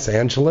downtown Los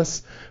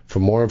Angeles. For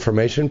more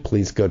information,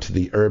 please go to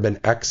the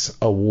Urban X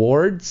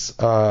Awards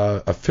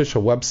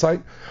official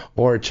website,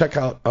 or check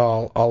out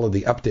all of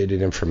the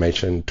updated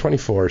information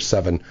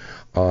 24/7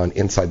 on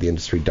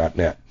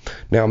InsideTheIndustry.net.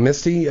 Now,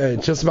 Misty,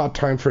 it's just about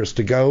time for us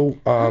to go.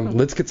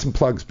 Let's get some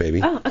plugs,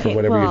 baby, for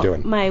whatever you're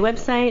doing. My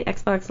website,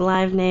 Xbox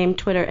Live name,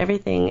 Twitter,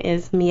 everything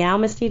is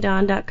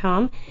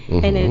meowmistydawn.com,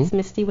 and it's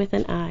Misty with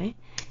an I.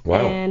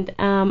 Wow. And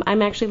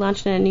I'm actually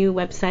launching a new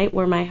website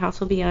where my house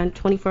will be on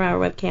 24-hour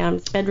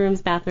webcams,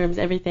 bedrooms, bathrooms,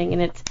 everything.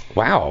 And it's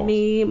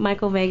me,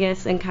 Michael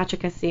Vegas, and Katja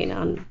Cassin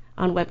on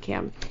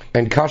webcam.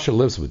 And Kasha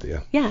lives with you.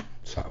 Yeah.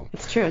 So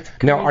it's true.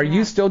 Now, are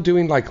you still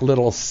doing like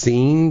little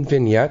scene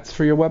vignettes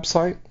for your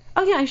website?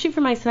 Oh, yeah, I shoot for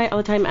my site all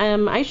the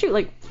time. I shoot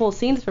like full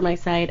scenes for my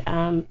site,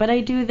 but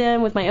I do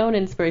them with my own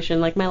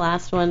inspiration. Like my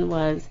last one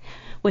was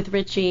with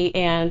Richie,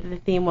 and the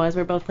theme was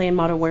we're both playing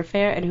Modern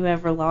Warfare, and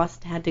whoever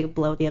lost had to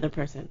blow the other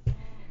person.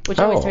 Which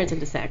always turns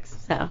into sex,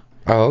 so.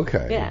 Oh,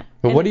 okay. Yeah.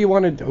 But what do you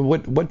want to?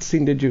 What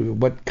scene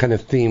what kind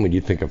of theme would you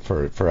think of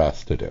for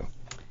us to do?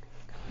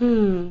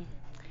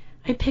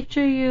 I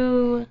picture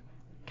you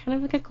kind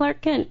of like a Clark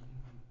Kent.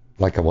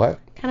 Like a what?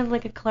 Kind of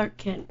like a Clark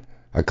Kent.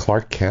 A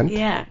Clark Kent?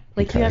 Yeah.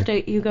 Like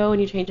you go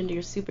and you change into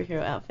your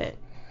superhero outfit.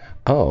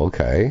 Oh,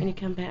 okay. And you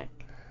come back.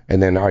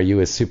 And then are you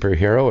a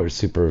superhero or a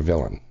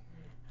supervillain?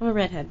 I'm a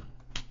redhead.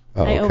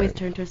 Oh, okay. I always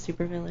turn to a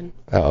supervillain.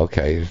 Oh,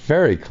 okay.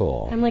 Very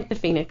cool. I'm like the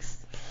Phoenix.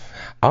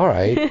 All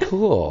right,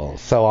 cool.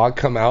 So I'll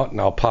come out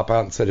and I'll pop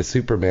out instead of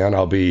Superman.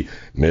 I'll be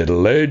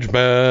middle-aged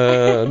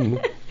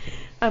man.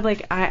 I'm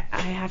like, I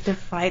have to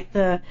fight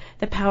the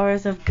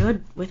powers of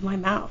good with my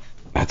mouth.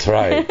 That's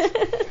right.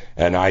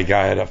 And I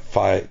gotta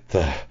fight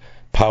the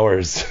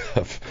powers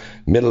of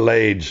middle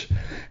age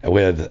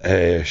with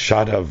a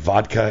shot of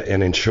vodka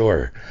and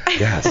Ensure.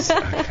 Yes.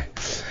 Okay.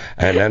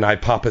 And then I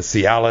pop a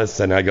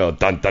Cialis and I go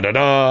dun da da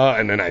da,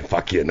 and then I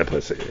fuck you in the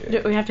pussy.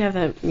 We have to have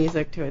the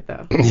music to it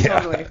though. Yeah.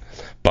 Totally.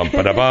 Bum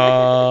ba da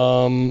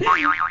bum.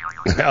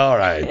 All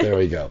right, there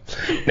we go.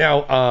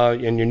 Now,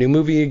 in your new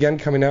movie again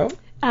coming out?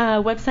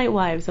 Website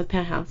Wives with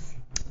Penthouse.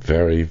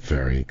 Very,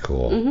 very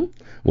cool. Mm-hmm.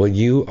 Well,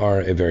 you are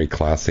a very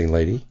classy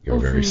lady. You're a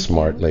very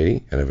smart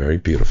lady and a very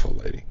beautiful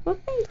lady. Well,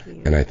 thank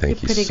you. And I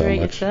thank you so much. You're pretty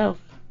great yourself.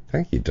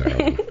 Thank you,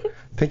 darling.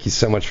 Thank you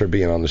so much for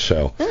being on the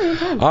show.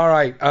 All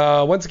right.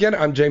 Once again,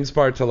 I'm James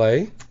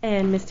Bartolet.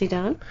 And Misty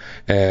Dawn.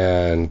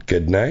 And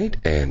good night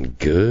and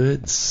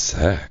good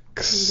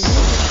sex.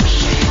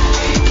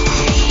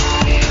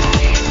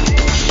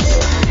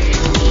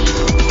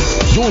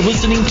 You're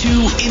listening to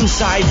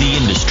Inside the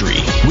Industry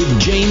with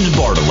James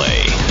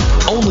Bartolet,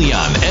 only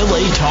on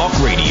LA Talk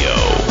Radio.